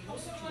 In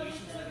most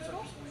situations, that is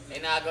what he's going to do.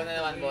 Inagaw na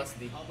naman, boss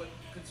D. But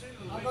considering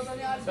the way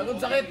Gago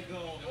sakit.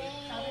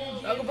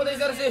 Gago patay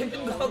sa R7,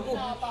 gago.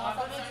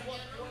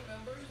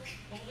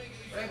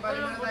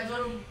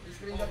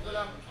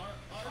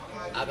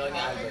 Agaw ni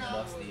Albert,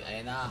 boss D.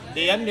 Ayun na.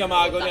 Di yan, di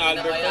maagaw ni Takina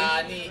Albert tol.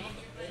 bayani.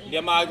 Di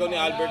maagaw ni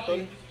Albert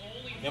tol.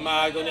 Di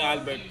maagaw ni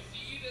Albert.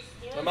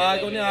 Di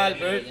maagaw ni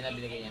Albert. Yun na,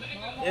 binigay niya na.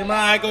 Di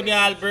maagaw ni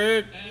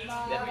Albert.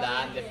 Dep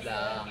lang, dep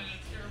lang.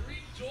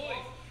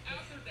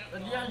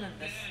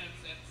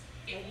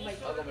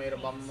 Gago, mayroon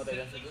pa mamatay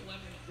lang sa doon.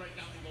 Right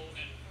down below,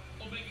 and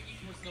Omega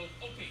Esports knows,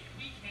 okay,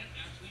 we can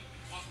actually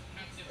walk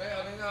past it.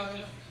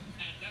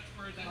 And that's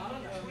where that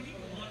 3-1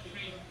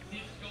 trade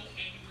didn't go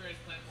anywhere as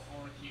planned for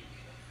RRQ.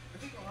 I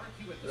think RRQ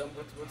at this Walang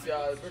put si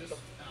Albert. Oh.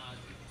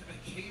 a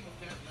game of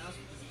cat and mouse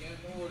because again,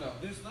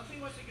 there's nothing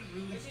much they can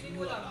really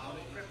do about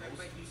it in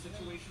most of these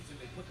situations if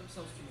they put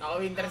themselves to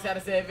Naka-winter si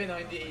R7, oh,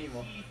 hindi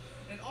imo.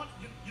 And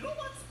you know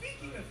what?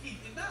 Speaking of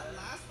Heat, in that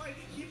last fight,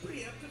 he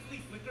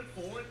preemptively flickered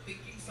forward,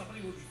 thinking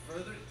somebody would be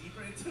further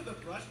deeper into the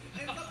brush.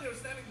 And up they were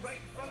standing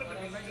right in front of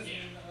him, and he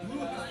just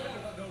blew his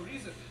finger for no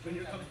reason. But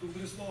here comes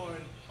Google's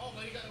Lord. Oh,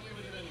 but he got away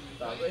with it anyway.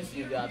 Tago,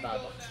 SUV ata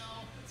to.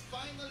 Now,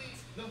 finally,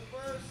 the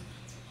first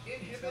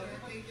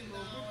inhibitor taken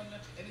down,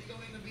 and it's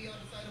going to be on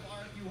the side of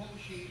RRQ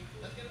Hoshi.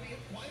 That's going to be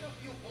quite a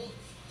few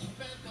ults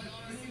spent by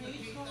RRQ to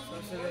take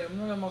down Sila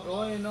mo na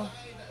magawa yun, no?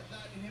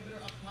 that inhibitor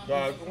up top.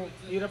 Gago.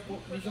 Hirap po,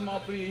 hindi siya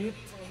maka-pre-hit.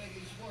 For Omega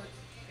Esports.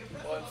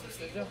 Oh, Impressive assist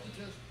na how siya. they able to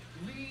just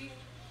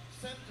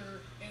re-center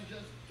and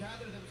just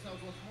gather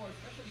themselves once more,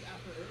 especially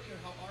after earlier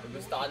how RRQ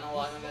Gusto ka nang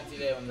wala naman si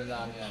Leon, wala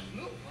na yan.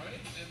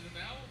 Right? And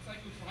now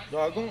Psycho tries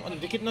Gagong, ang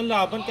dikit ng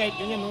laban kahit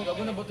ganyan no.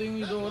 Gago na bato yung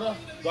Eudora.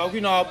 Gago,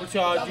 inahabol si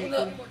Haji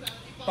tol.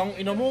 Tang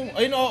ina mo.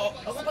 Ayun oh.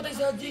 Ako patay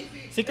si Haji.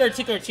 Si Kurt.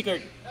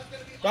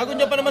 Gago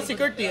niya pa naman si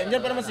Kurt eh. Andiyan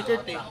pa naman si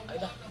Kurt eh.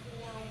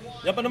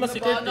 Yan pa naman si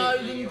Kurt eh.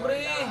 Paano din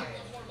pre?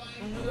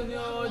 Ang gila ni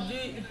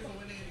Haji.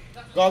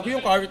 Gago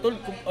yung carry tol.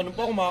 Ano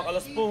pa,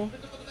 kumakalas po.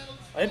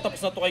 Ayun,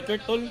 tapos na to kay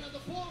Kurt tol.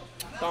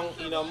 Tang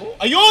ina mo.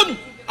 Ayun!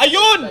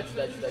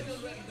 Dodge.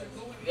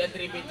 Yan,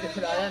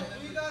 3v3 wala yan.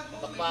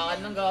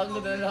 Takpakan ng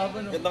gago na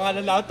laban. Ganda nga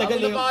ng lahat.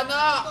 Tagal eh.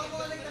 Pana!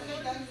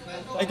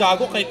 Ay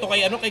gago, kay to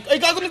kay ano kay... Ay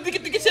gago,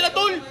 nagdikit-dikit sila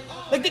tol!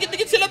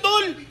 Nagdikit-dikit sila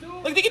tol!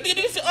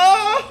 Nagdikit-dikit sila...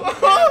 Ah!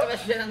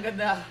 Crash yan ang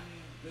ganda.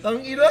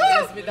 Tang ina!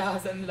 Yes,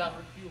 bitahasan lang.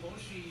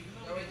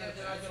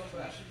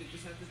 They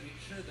just have to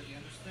make sure that they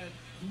understand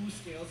who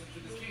scales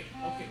into this game.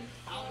 Okay,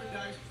 Albert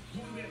guys,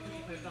 who do we have to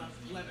depend on?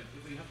 Lemon.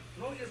 If we have to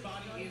throw your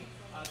body in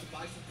to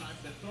buy some time,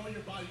 then throw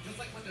your body just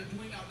like what they're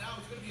doing out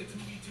now. It's going to be a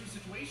 2v2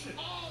 situation.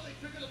 Oh, they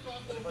triggered across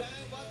the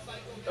bang, but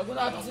cycle. Gago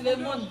na ata si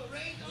Lemon.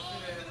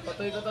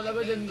 Patay ka talaga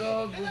dyan,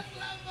 gago.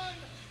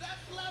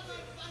 That's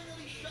Lemon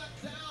finally shut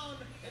down.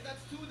 And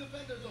that's two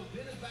defenders. So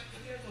Ben is back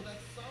in here, so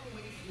that's some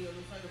way to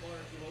the side of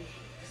RRQ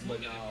Hoshi.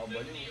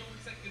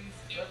 Seconds.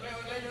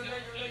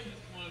 This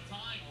point of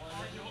time.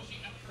 Yoshi,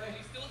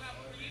 they still have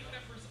 3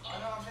 members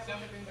up. So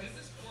this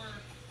is where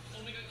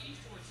Omega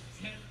Esports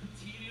can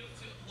continue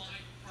to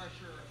apply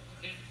pressure.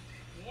 And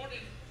more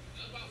than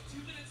about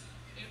 2 minutes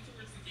in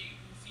towards the game,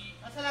 we'll see.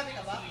 Masalabi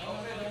ka ba? Clear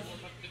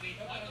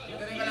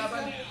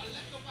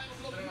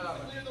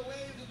the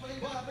waves. Is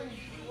what happened.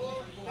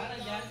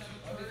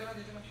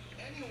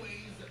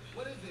 Anyways,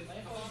 what is this?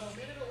 About a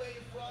minute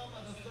away from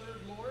the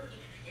third lord.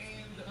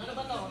 And Ano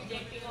ba to?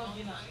 Checking out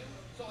din ah.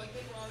 so I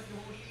think RRQ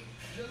Hoshi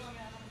just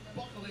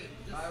buckle in.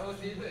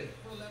 Just wait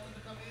for Lemon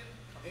to come in.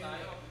 And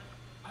I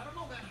don't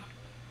know, man.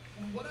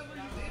 Whatever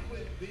you did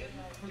with Ben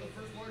for the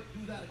first lord,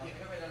 do that again.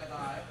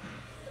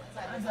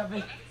 Ano sabi?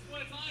 At this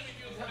point of time,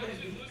 if you establish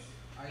it,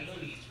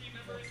 each three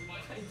members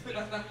might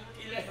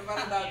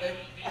Parang dati.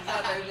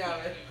 Sa niya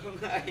kami.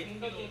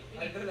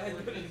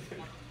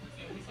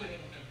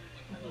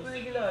 Ano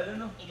yung kilala,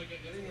 no?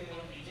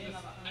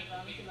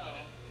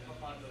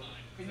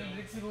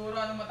 Pinadrik siguro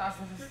ano mataas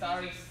na si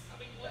Stars.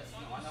 That's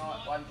yung ano,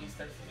 1K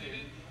Stars si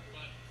Phil.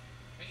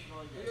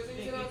 Kasi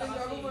yung sinabi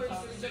gago mo,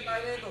 screenshot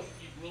tayo na ito.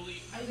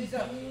 Ay,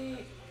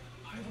 hindi.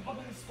 Ano pa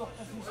ba stock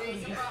kasi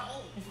yung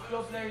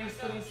flow player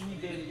history is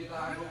hidden.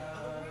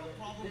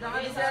 Hindi na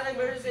kasi sila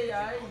nag-verse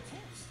ay.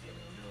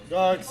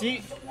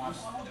 Gagsi.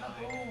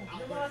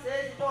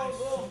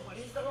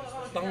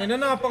 Tangina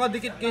na,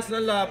 napakadikit case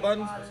ng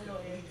laban. Saan?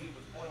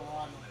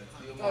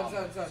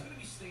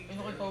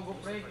 Ano kay Togo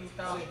pre,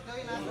 kita.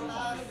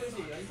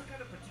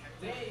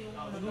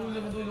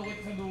 Madulo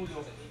kita sa dulo.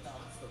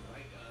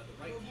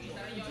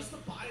 Just to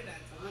buy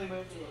that time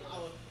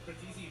for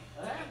TZ.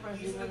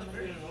 He's at the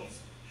very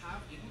least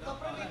have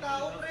enough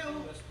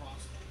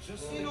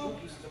just to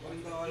use the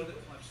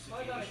clutch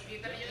situation.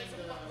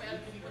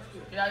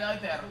 Kilala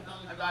kay Ter,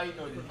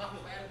 nag-idol.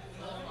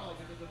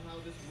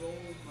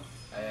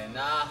 Ayan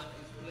na.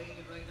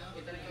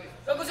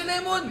 Gago si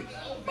Lemon!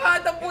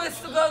 Bakit ang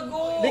pwesto,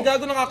 gago? Hindi,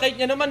 gago nakakait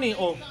niya naman eh.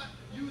 Oh.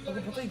 Gago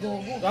patay,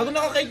 gago. Gago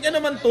nakakait niya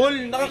naman tol.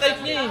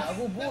 Nakakait niya eh.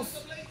 Gago,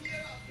 boss.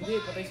 Hindi,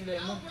 patay si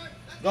Lemon.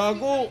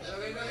 Gago.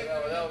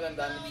 Wala, ang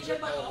dami siya.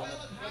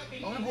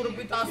 Ang puro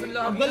pitasan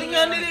lang. Ang galing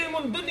nga ni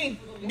Lemon dun eh.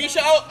 Hindi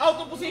siya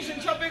out of position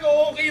siya pero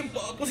okay yung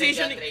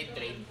positioning.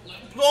 Trade.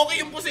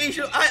 Okay yung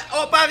position. Ay,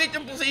 pangit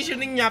yung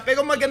positioning niya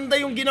pero maganda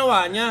yung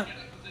ginawa niya.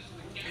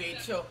 Great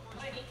show.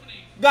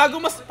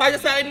 Gago, mas para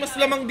sa akin mas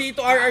lamang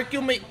dito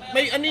RRQ may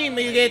ano eh,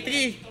 may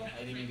retry.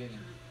 Ay, hindi ganyan.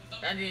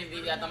 Hindi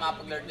yata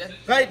mapag-lord yan.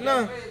 Kahit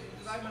na.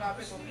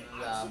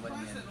 Laban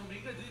yan.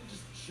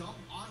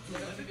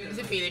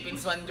 Kasi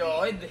Philippines 1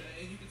 Joyd.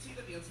 And you can see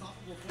that the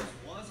unstoppable force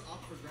was up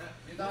for grabs.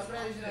 They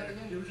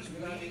were just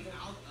waiting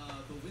out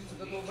the wins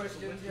of the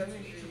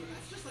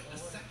That's just like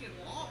a second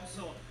long,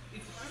 so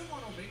it's kind of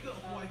on Omega,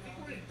 who I think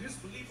we're in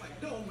disbelief,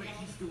 like, no way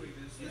he's doing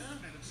this. This is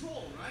kind of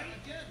troll, right?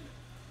 Again,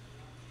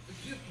 the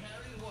gift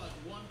carry was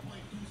 1.2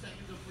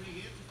 seconds of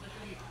free hits,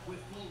 especially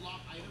with full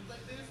lock items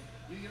like this.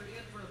 You're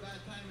in for a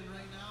bad time, and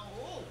right now,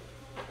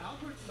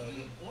 Albert's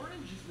eating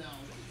oranges now.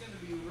 This is going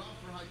to be rough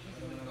for Haji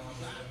when it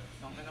comes back.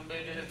 Ang kanang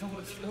na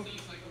tungkol slow.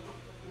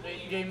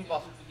 Late game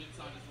pa.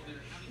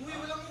 Uy,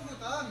 walang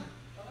ugutan.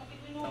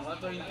 Tama,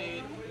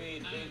 28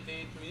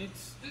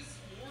 minutes. This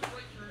one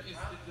right here is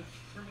the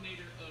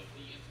terminator of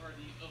the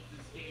entirety of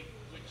this game,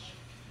 which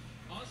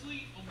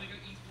honestly, Omega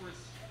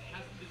Esports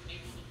hasn't been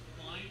able to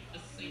find a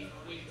safe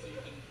way to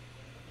even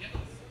get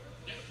a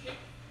pick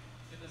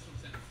in this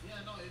one sense.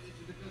 Yeah, no, it's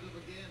because of,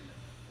 again,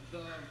 the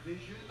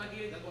vision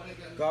that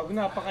Omega... Gago,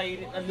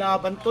 napakainit ang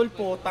laban tol,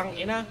 potang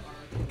ina.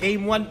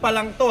 Game 1 pa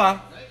lang to ha.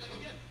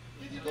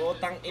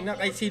 Potang ina,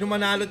 kahit sino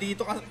manalo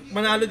dito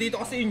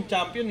kasi yung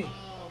champion eh.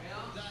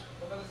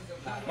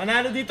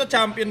 Manalo dito,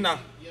 champion na.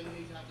 The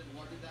enemies haven't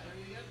wanted that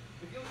area yet.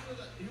 But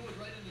he was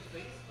right in his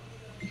face.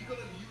 He could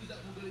have used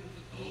that mobility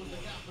to close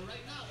the gap. But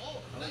right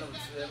now, nice back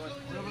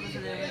going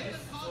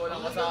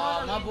Walang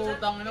kasama,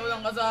 putang ina,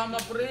 walang kasama,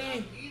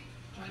 pre.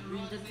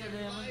 Vintage sa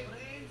Lemon,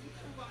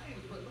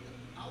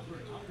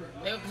 Albert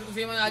Eh, gusto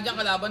mo na dyan,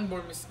 kalaban,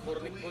 Bornic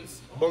Bulls.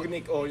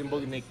 Bognik, yung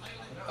Bognik.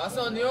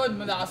 Kaso ano yun,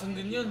 malakasan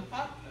din yun.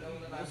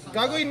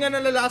 Gagawin nga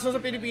nalalason sa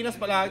Pilipinas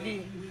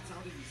palagi.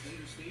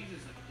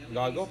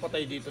 Gago,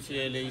 patay dito si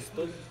LA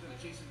Stone.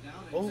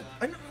 Oh,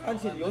 ay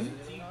naka-cancel yun?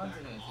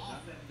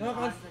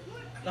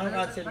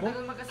 Naka-cancel mo?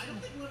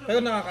 Pero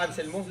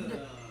naka-cancel mo?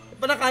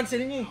 Pa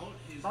na-cancel niya eh.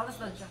 Bonus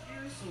lang siya.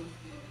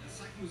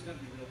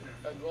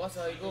 Gago ka,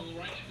 Psycho.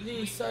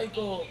 Please,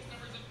 Psycho.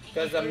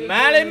 Cause I'm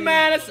mad and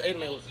mad as... Ay,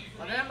 may...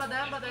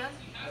 Patayan.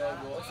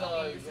 Gago ka,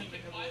 Psycho.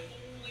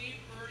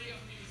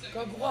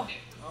 Gago ka.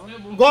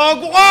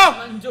 Gago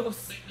ka! Ang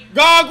Diyos.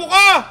 Gago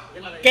ka!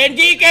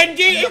 Kenji!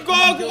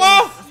 Gago ka!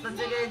 Basta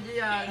si Kenji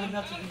yan.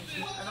 Anak ng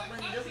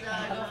Diyos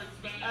yan.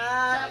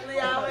 Anak na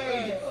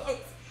Yahweh.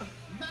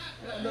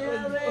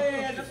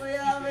 Anak na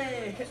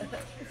Yahweh.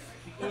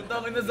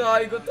 Utang na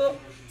Psycho to.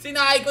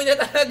 Sinakay ko niya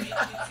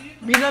talaga.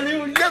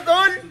 Binaliw niya,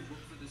 tol!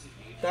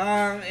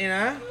 Tang,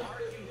 ina?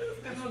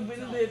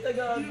 Magbinibeta,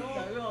 gago.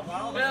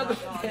 Gago.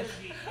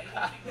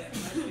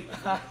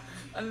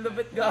 Ang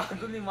lupit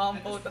gago ni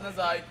Mampaw na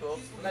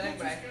Psycho. Galing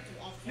ba?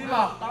 Di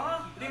ba?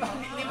 Di ba?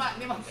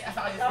 Kaya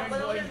sa kanya,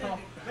 third boy mo.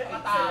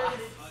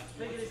 Mataas.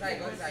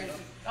 Psycho.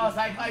 Oh,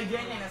 Psycho ay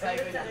Jenny na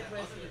Psycho niya.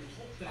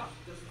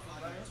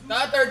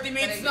 30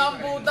 minutes na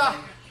ang puta.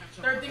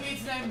 30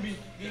 minutes na MB.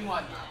 Game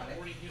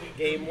 1.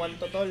 Game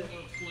 1 to, tol.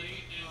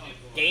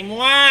 Game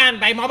 1!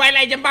 By Mobile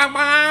Legends,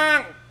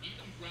 bang!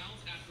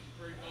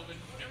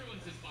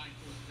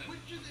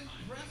 Which is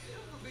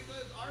impressive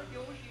because RRQ,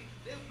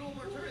 they have no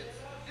more turrets.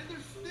 And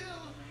they're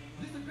still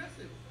this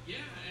aggressive.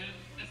 Yeah, and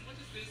as much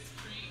as this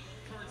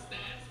current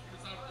stance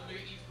puts out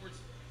Omega Esports,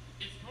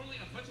 it's totally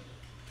untouchable.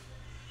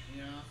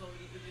 Yeah, so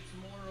it's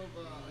more of,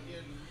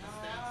 again, a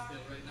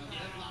standstill right now.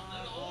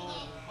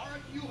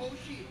 RRQ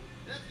Hoshi,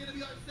 that's gonna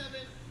be our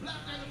 7. Black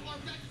Knight of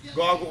Farm back together.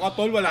 Gago ka,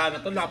 tol. Wala na,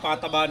 tol.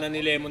 Napataba na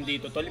ni Lemon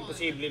dito, tol.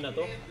 Imposible na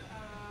to.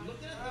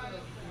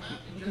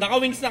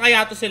 Naka-wings na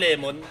kaya to si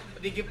Lemon?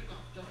 Digip.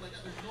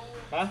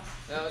 Ha?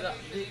 Wala.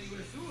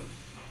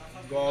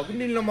 Gago,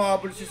 hindi nila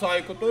makapul si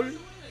Psycho, tol.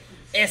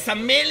 Esa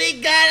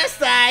miligana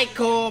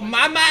Psycho,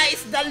 Mama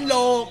is the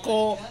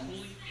loco,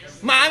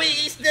 Mommy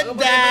is the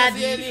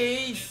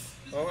daddy.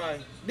 Oo nga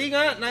eh. Di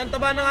nga,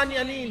 naantaba na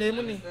nga ni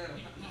Lemon eh.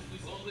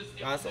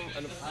 Kaso,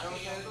 ano?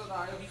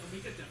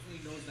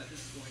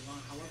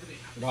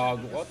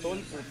 Gago ka, tol.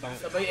 Putang.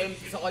 Sabay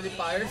empty sa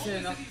qualifiers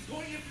eh, no?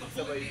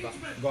 Sabay pa.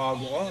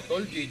 Gago ka,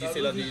 tol. GG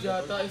sila dito, tol.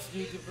 Yata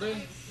SGT pre.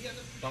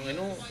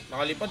 Tangino,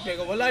 nakalipad,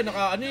 pero wala,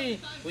 naka ano eh.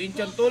 Queen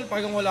Chan, tol,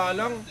 parang wala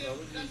lang.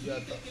 Gago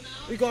yata.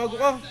 Uy, gago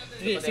ka.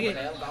 Sige, sige.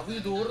 Gago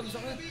yung durog sa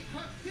akin.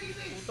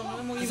 Putang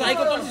na mo Si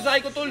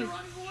Psycho, tol.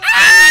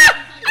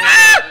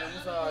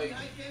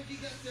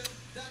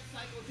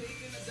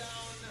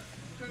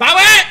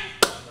 Bawi!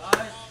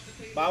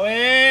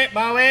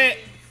 Bawi!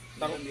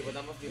 Tang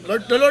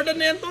Lordan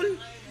na yan, tol.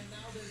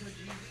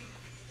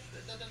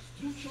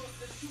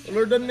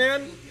 Lordan na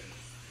yan.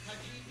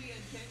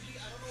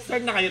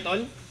 Start na kayo,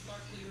 tol.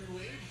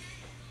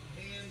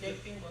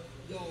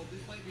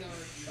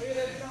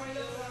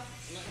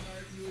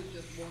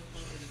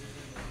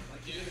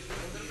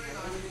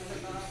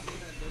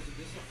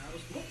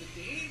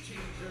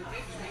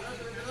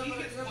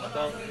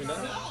 Putang ina.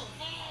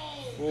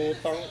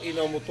 Putang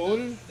ina mo,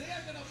 tol.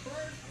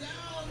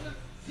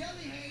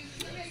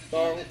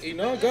 Tang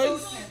ina,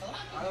 guys.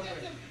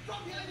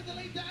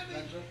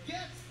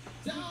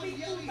 Tang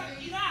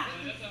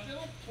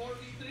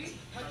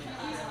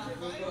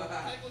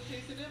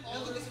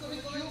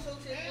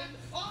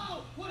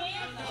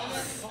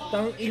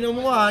ina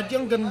mo, Haji,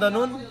 ang ganda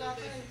nun.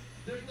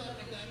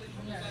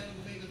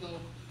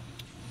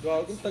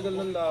 Gagong tagal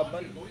ng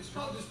laban.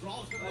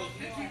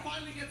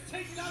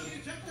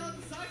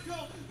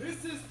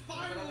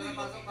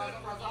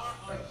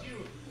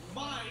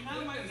 My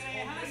goodness,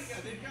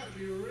 Omega, they've got to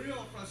be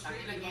real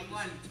frustrated about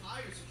this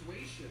entire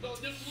situation. No,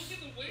 just look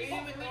at the way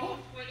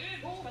we're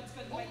in.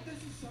 This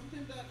is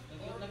something that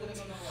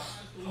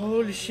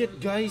Holy shit,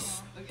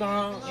 guys.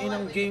 Tang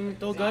inang game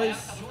to,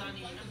 guys.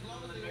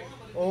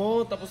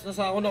 Oh, tapos na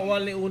sa ako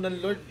nakuha ni unang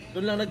Lord.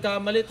 Doon lang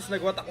nagkamali, tapos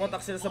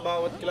nagwatak-watak sila sa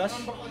bawat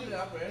clash.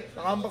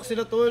 Nakambak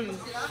sila, tol.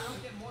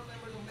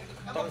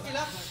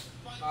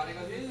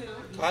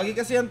 Kagi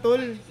kasi yan,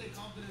 tol.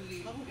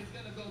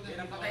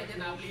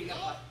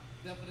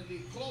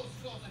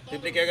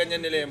 Triple kaya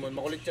ganyan ni Lemon,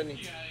 makulit yan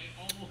eh.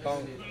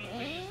 Tang.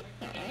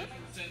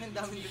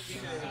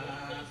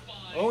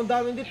 Oh, ang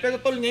daming dit. Pero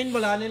tol, ngayon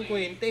wala na yung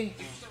 20.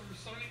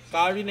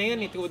 Carry na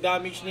yan eh, 2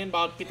 damage na yan,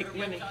 bakit pitik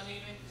yan eh.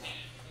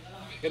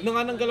 Ganda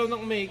nga ng galaw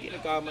ng Omega,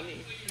 nagkamali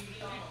eh.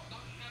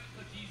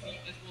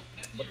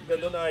 Ba't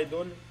gano'n,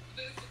 idol?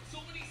 So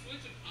many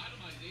switch of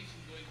itemization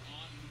going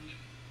on.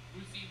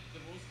 We've seen the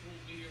most cool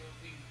meteor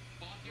being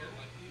fought here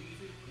by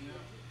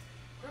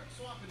Kirk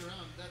swapping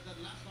around. That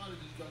last lot of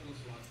this jungle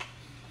swap.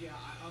 Yeah,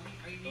 I mean,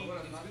 it's going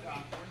to be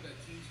important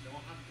that teams know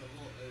how to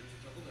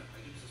juggle their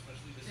items,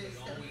 especially this thing.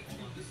 Oh, wait,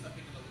 hold on. This is the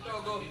pick of the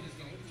last game is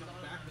getting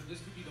chucked back, but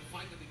this could be the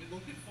fight that they've been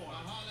looking for.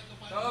 Like the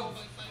fight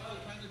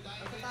trying to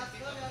die.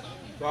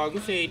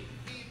 Bago si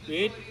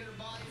 8.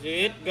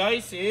 Sit,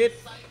 guys, sit.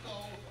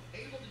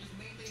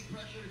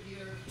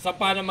 Isa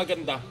pa na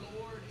maganda.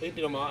 Ay,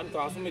 tinamaan.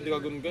 Kaso may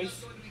dragon,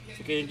 guys. Si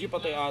Kenji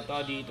patay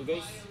ata dito,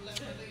 guys.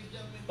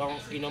 Tang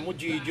ina mo,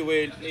 GG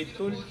well played,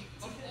 tol.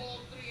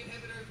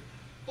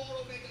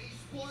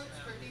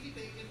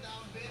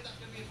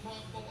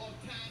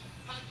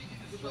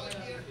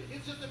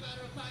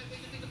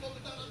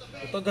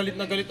 Ito, galit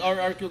na galit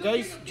RRQ,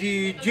 guys.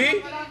 GG.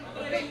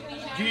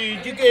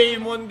 GG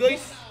game on,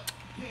 guys.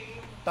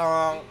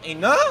 Tang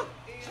ina.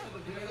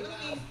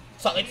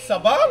 Sakit sa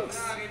bangs.